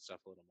some of this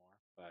stuff a little more.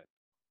 But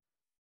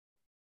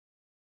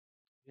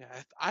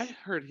yeah, I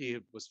heard he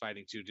was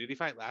fighting too. Did he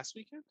fight last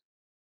weekend?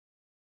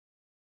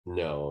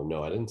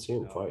 No, I didn't see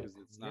him No, fight. because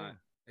it's not.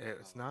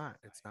 It's not.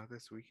 It's not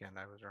this weekend.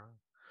 I was wrong.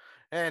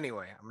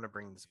 Anyway, I'm gonna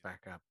bring this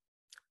back up.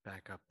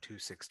 Back up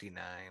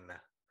 269.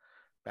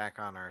 Back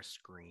on our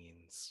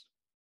screens.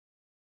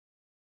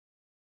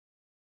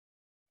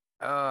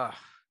 Ugh,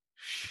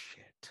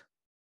 shit.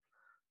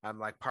 I'm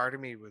like, part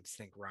of me would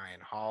think Ryan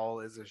Hall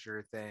is a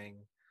sure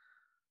thing.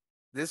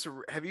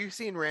 Have you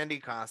seen Randy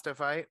Costa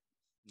fight?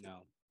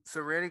 No. So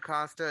Randy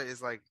Costa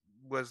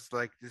was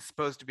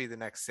supposed to be the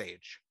next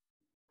Sage.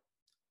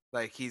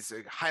 Like he's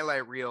a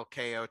highlight reel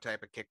KO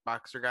type of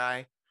kickboxer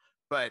guy,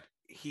 but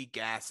he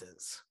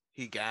gasses.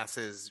 He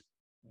gasses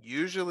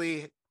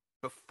usually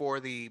before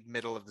the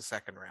middle of the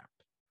second round.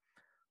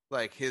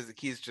 Like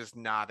he's just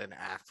not an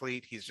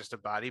athlete. He's just a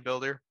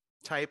bodybuilder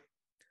type,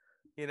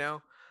 you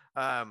know?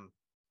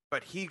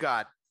 But he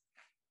got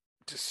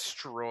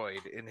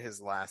destroyed in his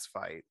last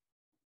fight.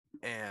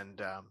 And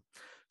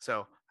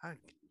so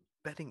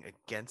betting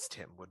against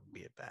him wouldn't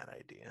be a bad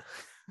idea.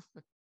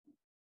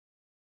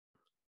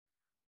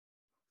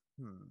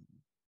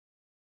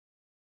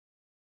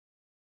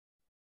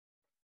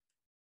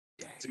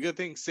 It's a good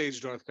thing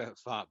Sage Northcutt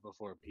fought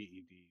before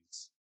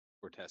PEDs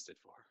were tested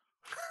for.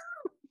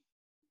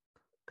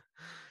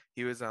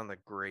 He was on the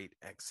Great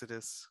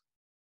Exodus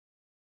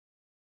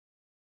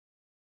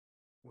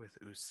with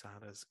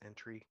USADA's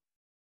entry.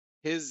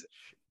 This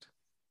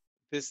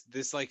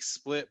like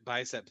split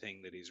bicep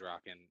thing that he's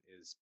rocking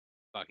is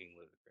fucking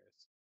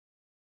ludicrous.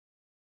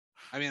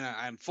 I mean,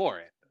 I'm for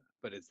it,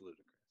 but it's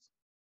ludicrous.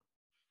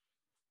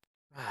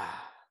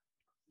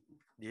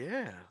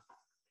 Yeah.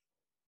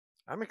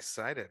 I'm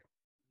excited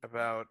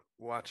about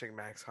watching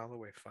Max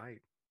Holloway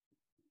fight.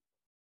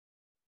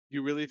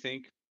 You really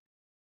think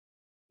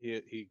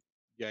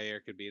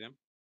Yair could beat him?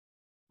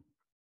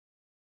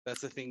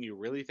 That's a thing you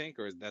really think,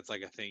 or that's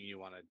like a thing you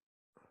want to?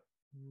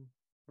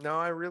 No,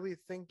 I really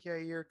think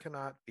Yair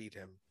cannot beat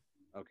him.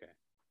 Okay.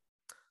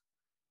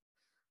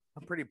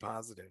 I'm pretty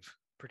positive.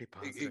 Pretty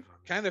positive. It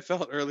kind of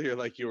felt earlier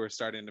like you were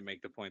starting to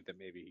make the point that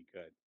maybe he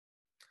could.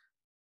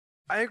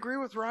 I agree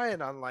with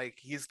Ryan on like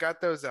he's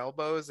got those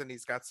elbows and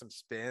he's got some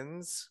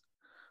spins,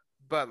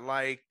 but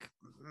like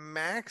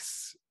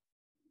Max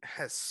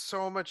has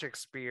so much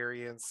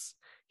experience.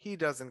 He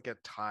doesn't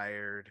get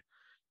tired.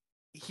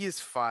 He's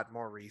fought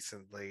more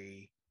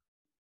recently.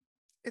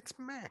 It's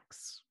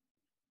Max.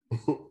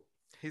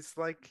 He's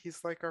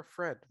like our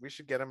friend. We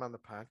should get him on the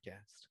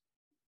podcast.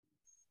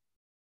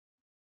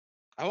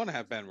 I want to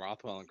have Ben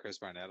Rothwell and Chris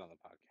Barnett on the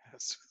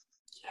podcast.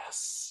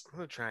 Yes. I'm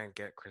gonna try and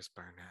get Chris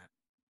Barnett.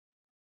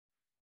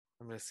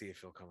 I'm gonna see if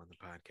he'll come on the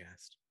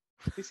podcast.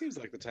 He seems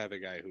like the type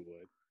of guy who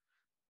would.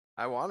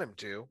 I want him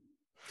to.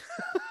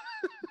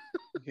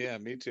 Yeah,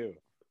 me too.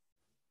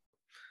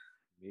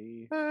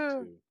 Me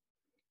too.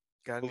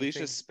 Got Felicia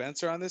anything?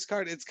 Spencer on this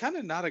card. It's kind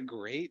of not a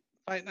great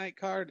fight night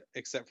card,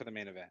 except for the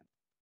main event.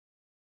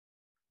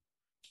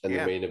 And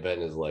the main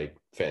event is like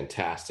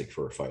fantastic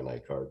for a fight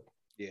night card.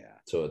 Yeah.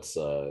 So it's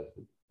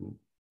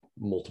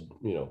multiple,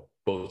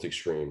 both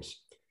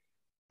extremes.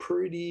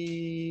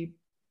 Pretty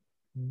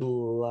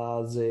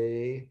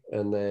blasé,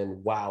 and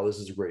then wow, this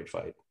is a great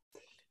fight.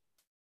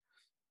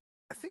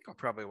 I think I'll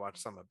probably watch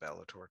some of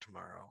Bellator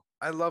tomorrow.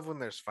 I love when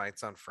there's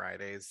fights on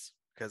Fridays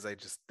because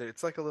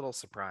it's like a little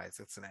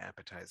surprise. It's an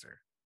appetizer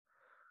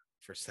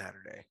for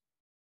Saturday.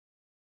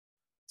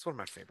 It's one of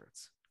my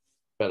favorites.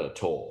 At a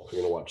toll.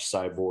 You're gonna watch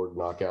Cyborg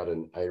knock out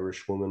an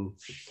Irish woman.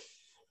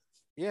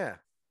 Yeah,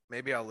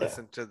 maybe I'll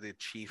listen to the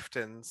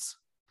Chieftains.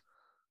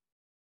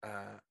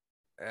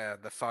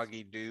 The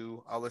Foggy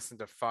Dew. I'll listen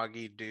to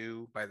Foggy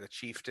Dew by the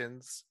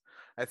Chieftains.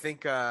 I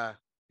think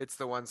it's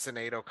the one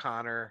Sinead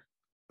O'Connor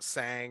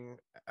sang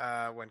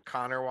when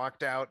Connor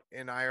walked out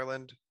in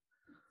Ireland.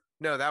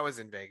 No, that was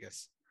in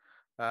Vegas.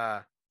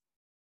 But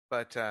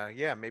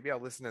yeah, maybe I'll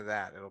listen to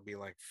that. It'll be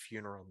like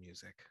funeral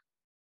music.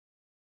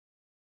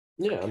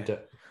 Yeah, okay.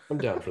 I'm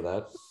down for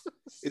that.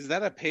 Is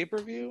that a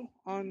pay-per-view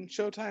on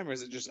Showtime, or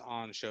is it just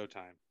on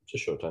Showtime?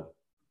 Just Showtime.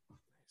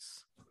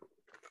 Nice.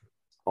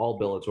 All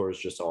Bellator is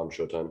just on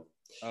Showtime.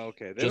 Oh,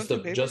 okay. Just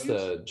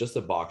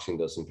the boxing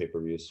does some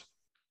pay-per-views.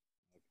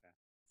 Okay.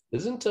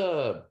 Isn't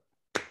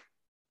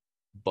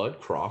Bud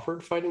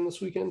Crawford fighting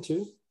this weekend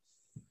too?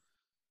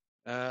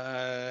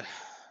 No,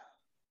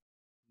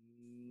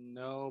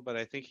 but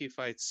I think he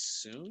fights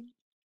soon.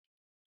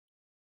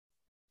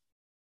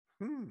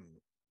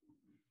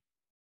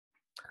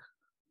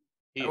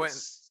 He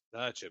is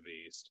Such a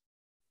beast.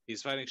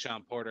 He's fighting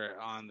Sean Porter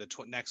on the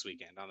next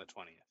weekend on the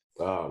 20th.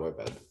 Oh, my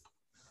bad.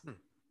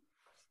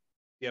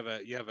 You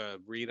have a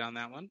read on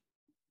that one?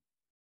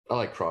 I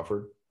like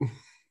Crawford.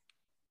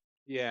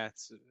 Yeah,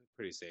 it's a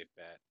pretty safe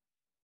bet.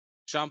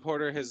 Sean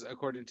Porter has,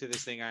 according to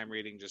this thing I'm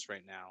reading just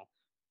right now,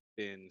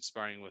 been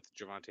sparring with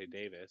Gervonta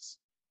Davis,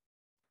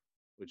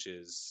 which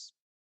is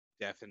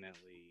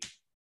definitely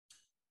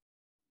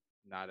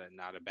not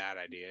a bad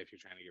idea if you're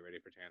trying to get ready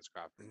for Terrence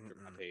Crawford.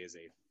 Gervonta is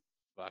a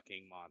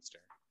fucking monster.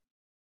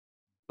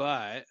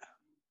 But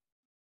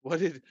what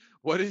did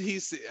he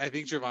say? I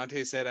think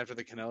Gervonta said after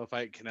the Canelo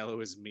fight,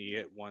 Canelo is me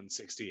at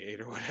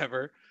 168 or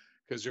whatever,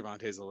 because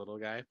Gervonta's a little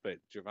guy, but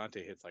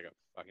Gervonta hits like a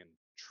fucking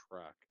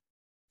truck.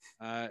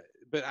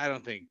 But I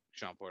don't think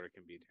Sean Porter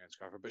can beat Terrence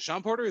Crawford. But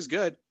Sean Porter is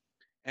good,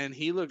 and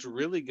he looked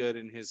really good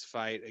in his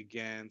fight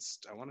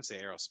against, I want to say,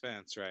 Errol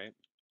Spence, right?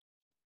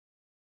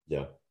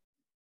 Yeah.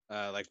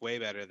 Like way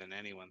better than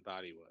anyone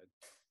thought he would.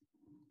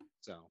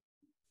 So,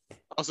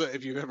 also,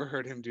 if you've ever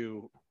heard him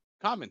do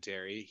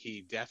commentary,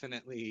 he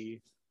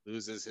definitely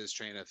loses his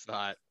train of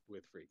thought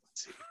with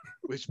frequency,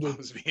 which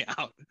bums me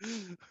out.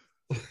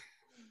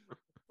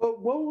 What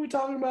were we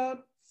talking about?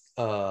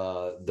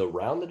 The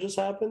round that just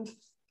happened?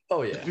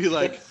 Oh yeah. Be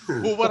like,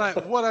 well,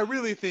 what I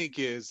really think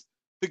is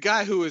the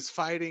guy who is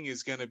fighting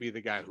is going to be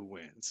the guy who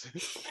wins.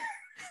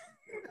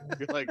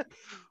 You're like,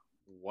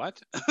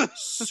 what?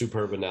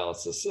 Superb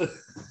analysis.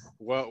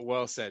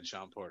 Well said,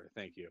 Sean Porter.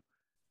 Thank you.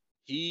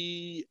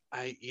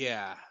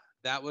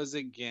 That was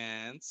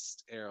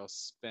against Errol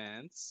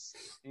Spence.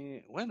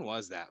 When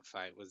was that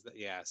fight? Was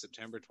that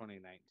September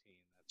 2019?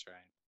 That's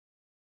right.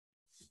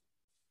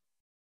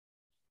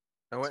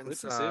 I went and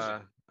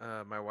saw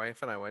my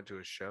wife and I went to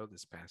a show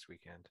this past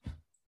weekend.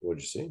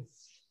 What'd you see?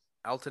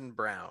 Alton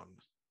Brown.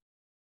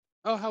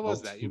 Oh, how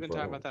was that? You've been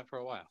talking about that for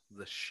a while.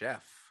 The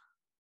chef.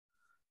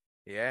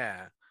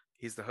 Yeah.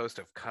 He's the host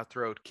of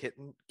Cutthroat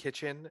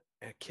Kitchen.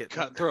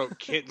 Cutthroat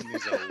Kitten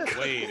is a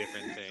way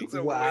different thing. It's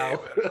a way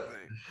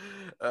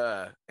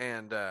better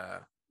thing.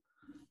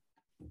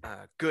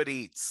 Good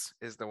Eats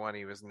is the one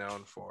he was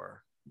known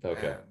for.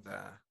 Okay. And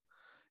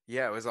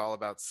it was all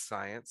about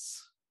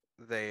science.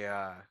 They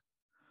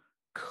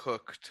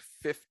cooked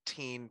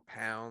 15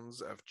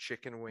 pounds of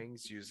chicken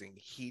wings using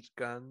heat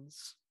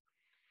guns.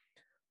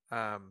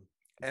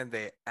 And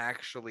they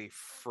actually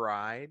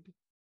fried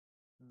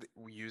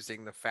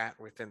using the fat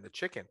within the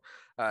chicken,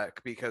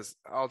 because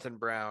Alton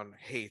Brown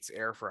hates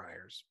air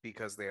fryers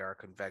because they are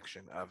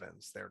convection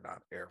ovens. They're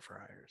not air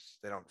fryers.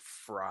 They don't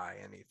fry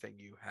anything.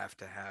 You have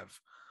to have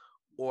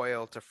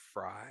oil to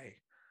fry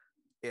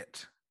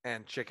it,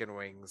 and chicken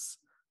wings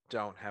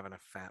don't have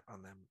enough fat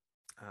on them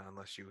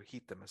unless you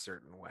heat them a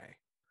certain way,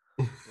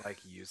 like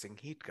using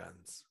heat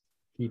guns.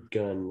 Heat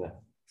gun.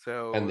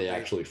 So and they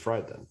actually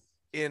fried them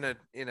in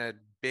a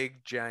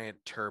big giant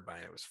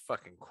turbine. It was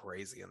fucking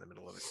crazy in the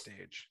middle of a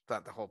stage.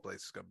 Thought the whole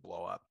place was gonna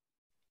blow up.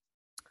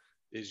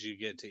 Did you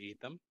get to eat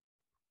them?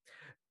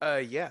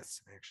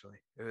 Yes, actually,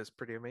 it was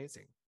pretty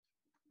amazing.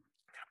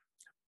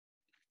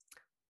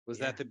 Was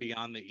that the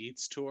Beyond the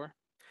Eats tour?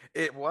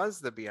 It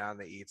was the Beyond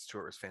the Eats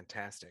tour. It was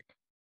fantastic.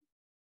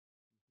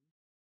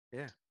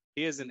 Yeah.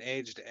 He has an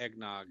aged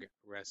eggnog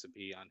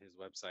recipe on his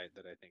website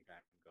that I think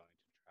I'm going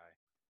to try.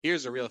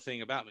 Here's a real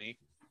thing about me.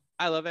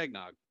 I love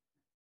eggnog.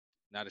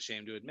 Not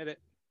ashamed to admit it.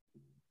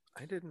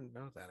 I didn't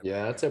know that.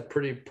 Yeah, that's a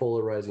pretty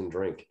polarizing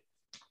drink.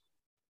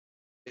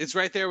 It's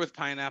right there with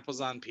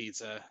pineapples on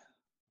pizza.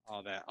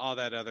 All that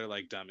other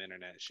like dumb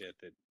internet shit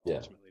that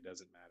ultimately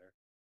doesn't matter.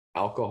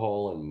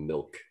 Alcohol and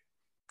milk.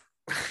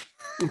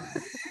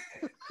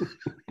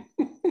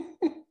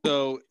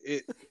 So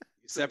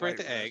separate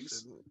the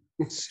eggs,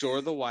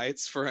 store the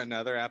whites for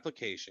another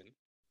application.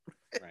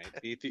 Right.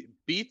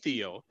 Beat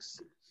the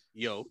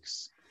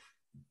yolks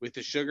with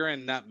the sugar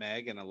and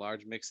nutmeg in a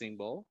large mixing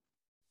bowl.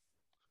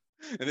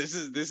 And this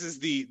is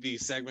the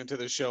segment of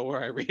the show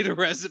where I read a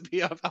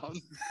recipe off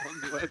on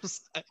the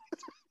website.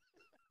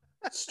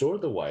 Store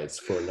the whites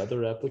for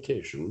another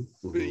application.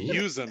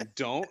 Use them.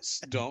 Don't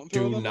throw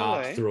Do them not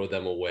away. throw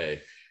them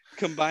away.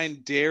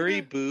 Combine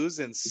dairy, booze,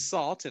 and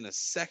salt in a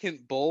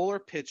second bowl or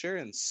pitcher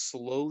and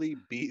slowly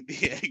beat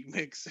the egg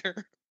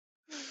mixer.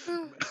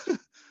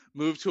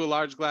 Move to a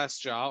large glass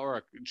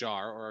jar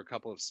or a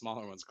couple of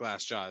smaller ones.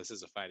 Glass jar. This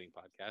is a fighting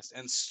podcast.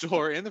 And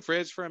store in the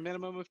fridge for a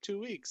minimum of 2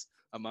 weeks.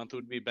 A month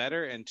would be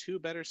better, and 2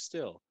 better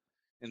still.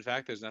 In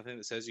fact, there's nothing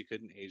that says you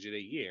couldn't age it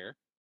a year,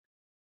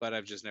 but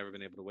I've just never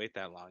been able to wait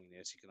that long. And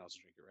yes, you can also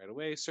drink it right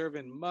away. Serve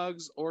in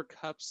mugs or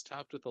cups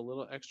topped with a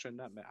little extra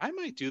nutmeg. I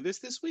might do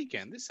this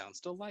weekend. This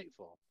sounds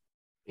delightful.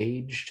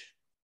 Aged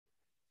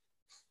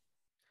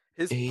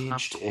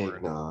popcorn.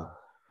 eggnog.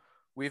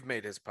 We've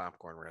made his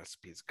popcorn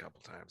recipes a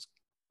couple times.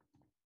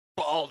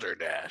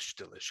 Balderdash,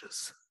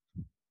 delicious.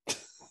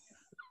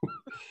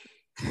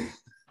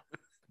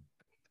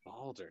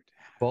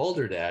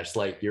 Balderdash,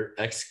 like your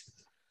ex.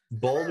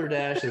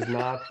 Balderdash is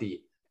not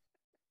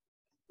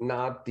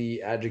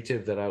the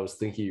adjective that I was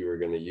thinking you were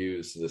going to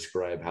use to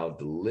describe how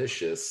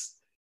delicious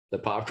the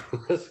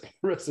popcorn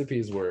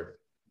recipes were.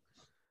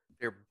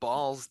 They're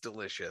balls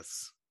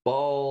delicious.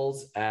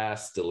 Balls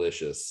ass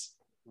delicious.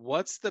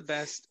 What's the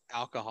best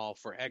alcohol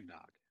for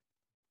eggnog?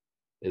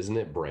 Isn't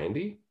it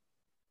brandy?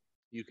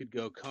 You could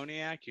go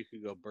cognac, you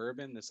could go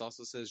bourbon. This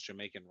also says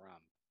Jamaican rum.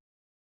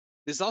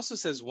 This also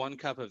says 1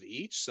 cup of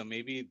each, so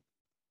maybe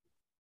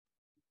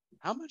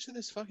how much of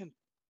this fucking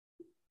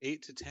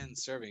 8 to 10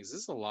 servings? This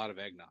is a lot of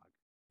eggnog.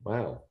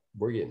 Wow,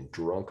 we're getting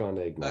drunk on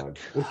eggnog.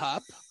 A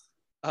cup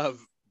of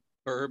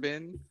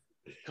bourbon,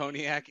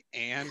 cognac,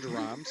 and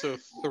rum. So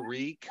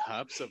 3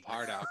 cups of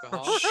hard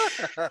alcohol.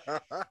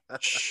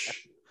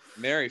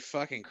 Merry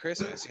fucking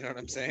Christmas. You know what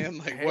I'm saying?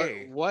 Like,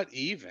 Hey. what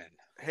even?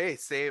 Hey,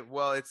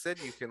 well, it said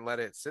you can let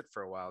it sit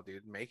for a while,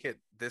 dude. Make it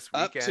this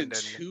Up weekend to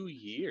and 2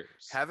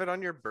 years. have it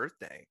on your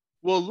birthday.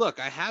 Well, look,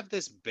 I have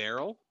this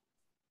barrel,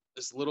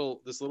 this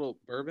little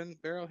bourbon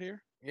barrel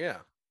here. Yeah.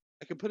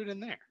 I could put it in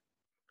there.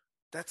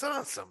 That's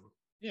awesome.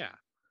 Yeah.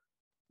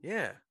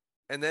 Yeah.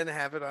 And then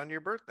have it on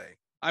your birthday.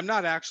 I'm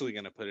not actually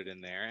going to put it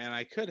in there, and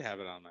I could have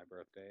it on my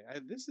birthday.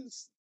 This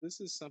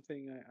is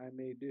something I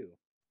may do.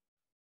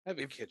 I have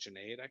a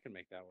KitchenAid. I can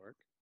make that work.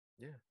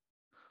 Yeah.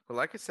 Well,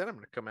 like I said, I'm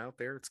going to come out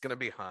there. It's going to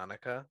be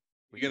Hanukkah.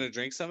 You going to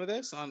drink some of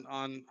this on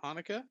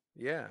Hanukkah?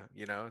 Yeah.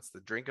 You know, it's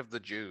the drink of the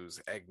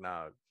Jews,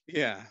 eggnog.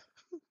 Yeah.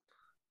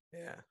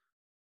 Yeah.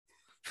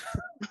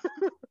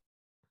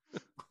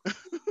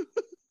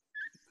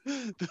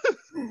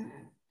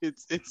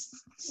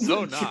 It's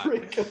so not.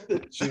 Drink of the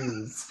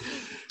Jews.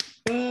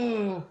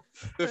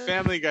 The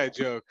Family Guy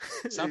joke,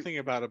 something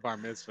about a bar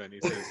mitzvah, and he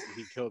says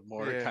he killed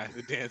Mordecai,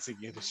 the dancing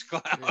Yiddish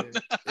clown.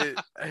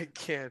 I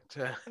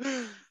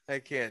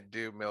can't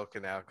do milk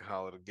and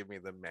alcohol. It'll give me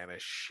the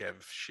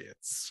Manischev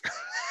shits.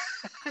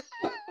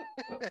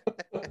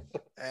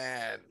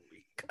 And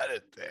we cut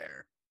it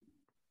there.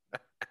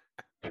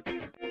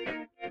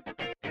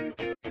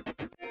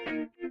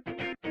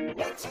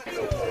 Let's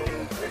go.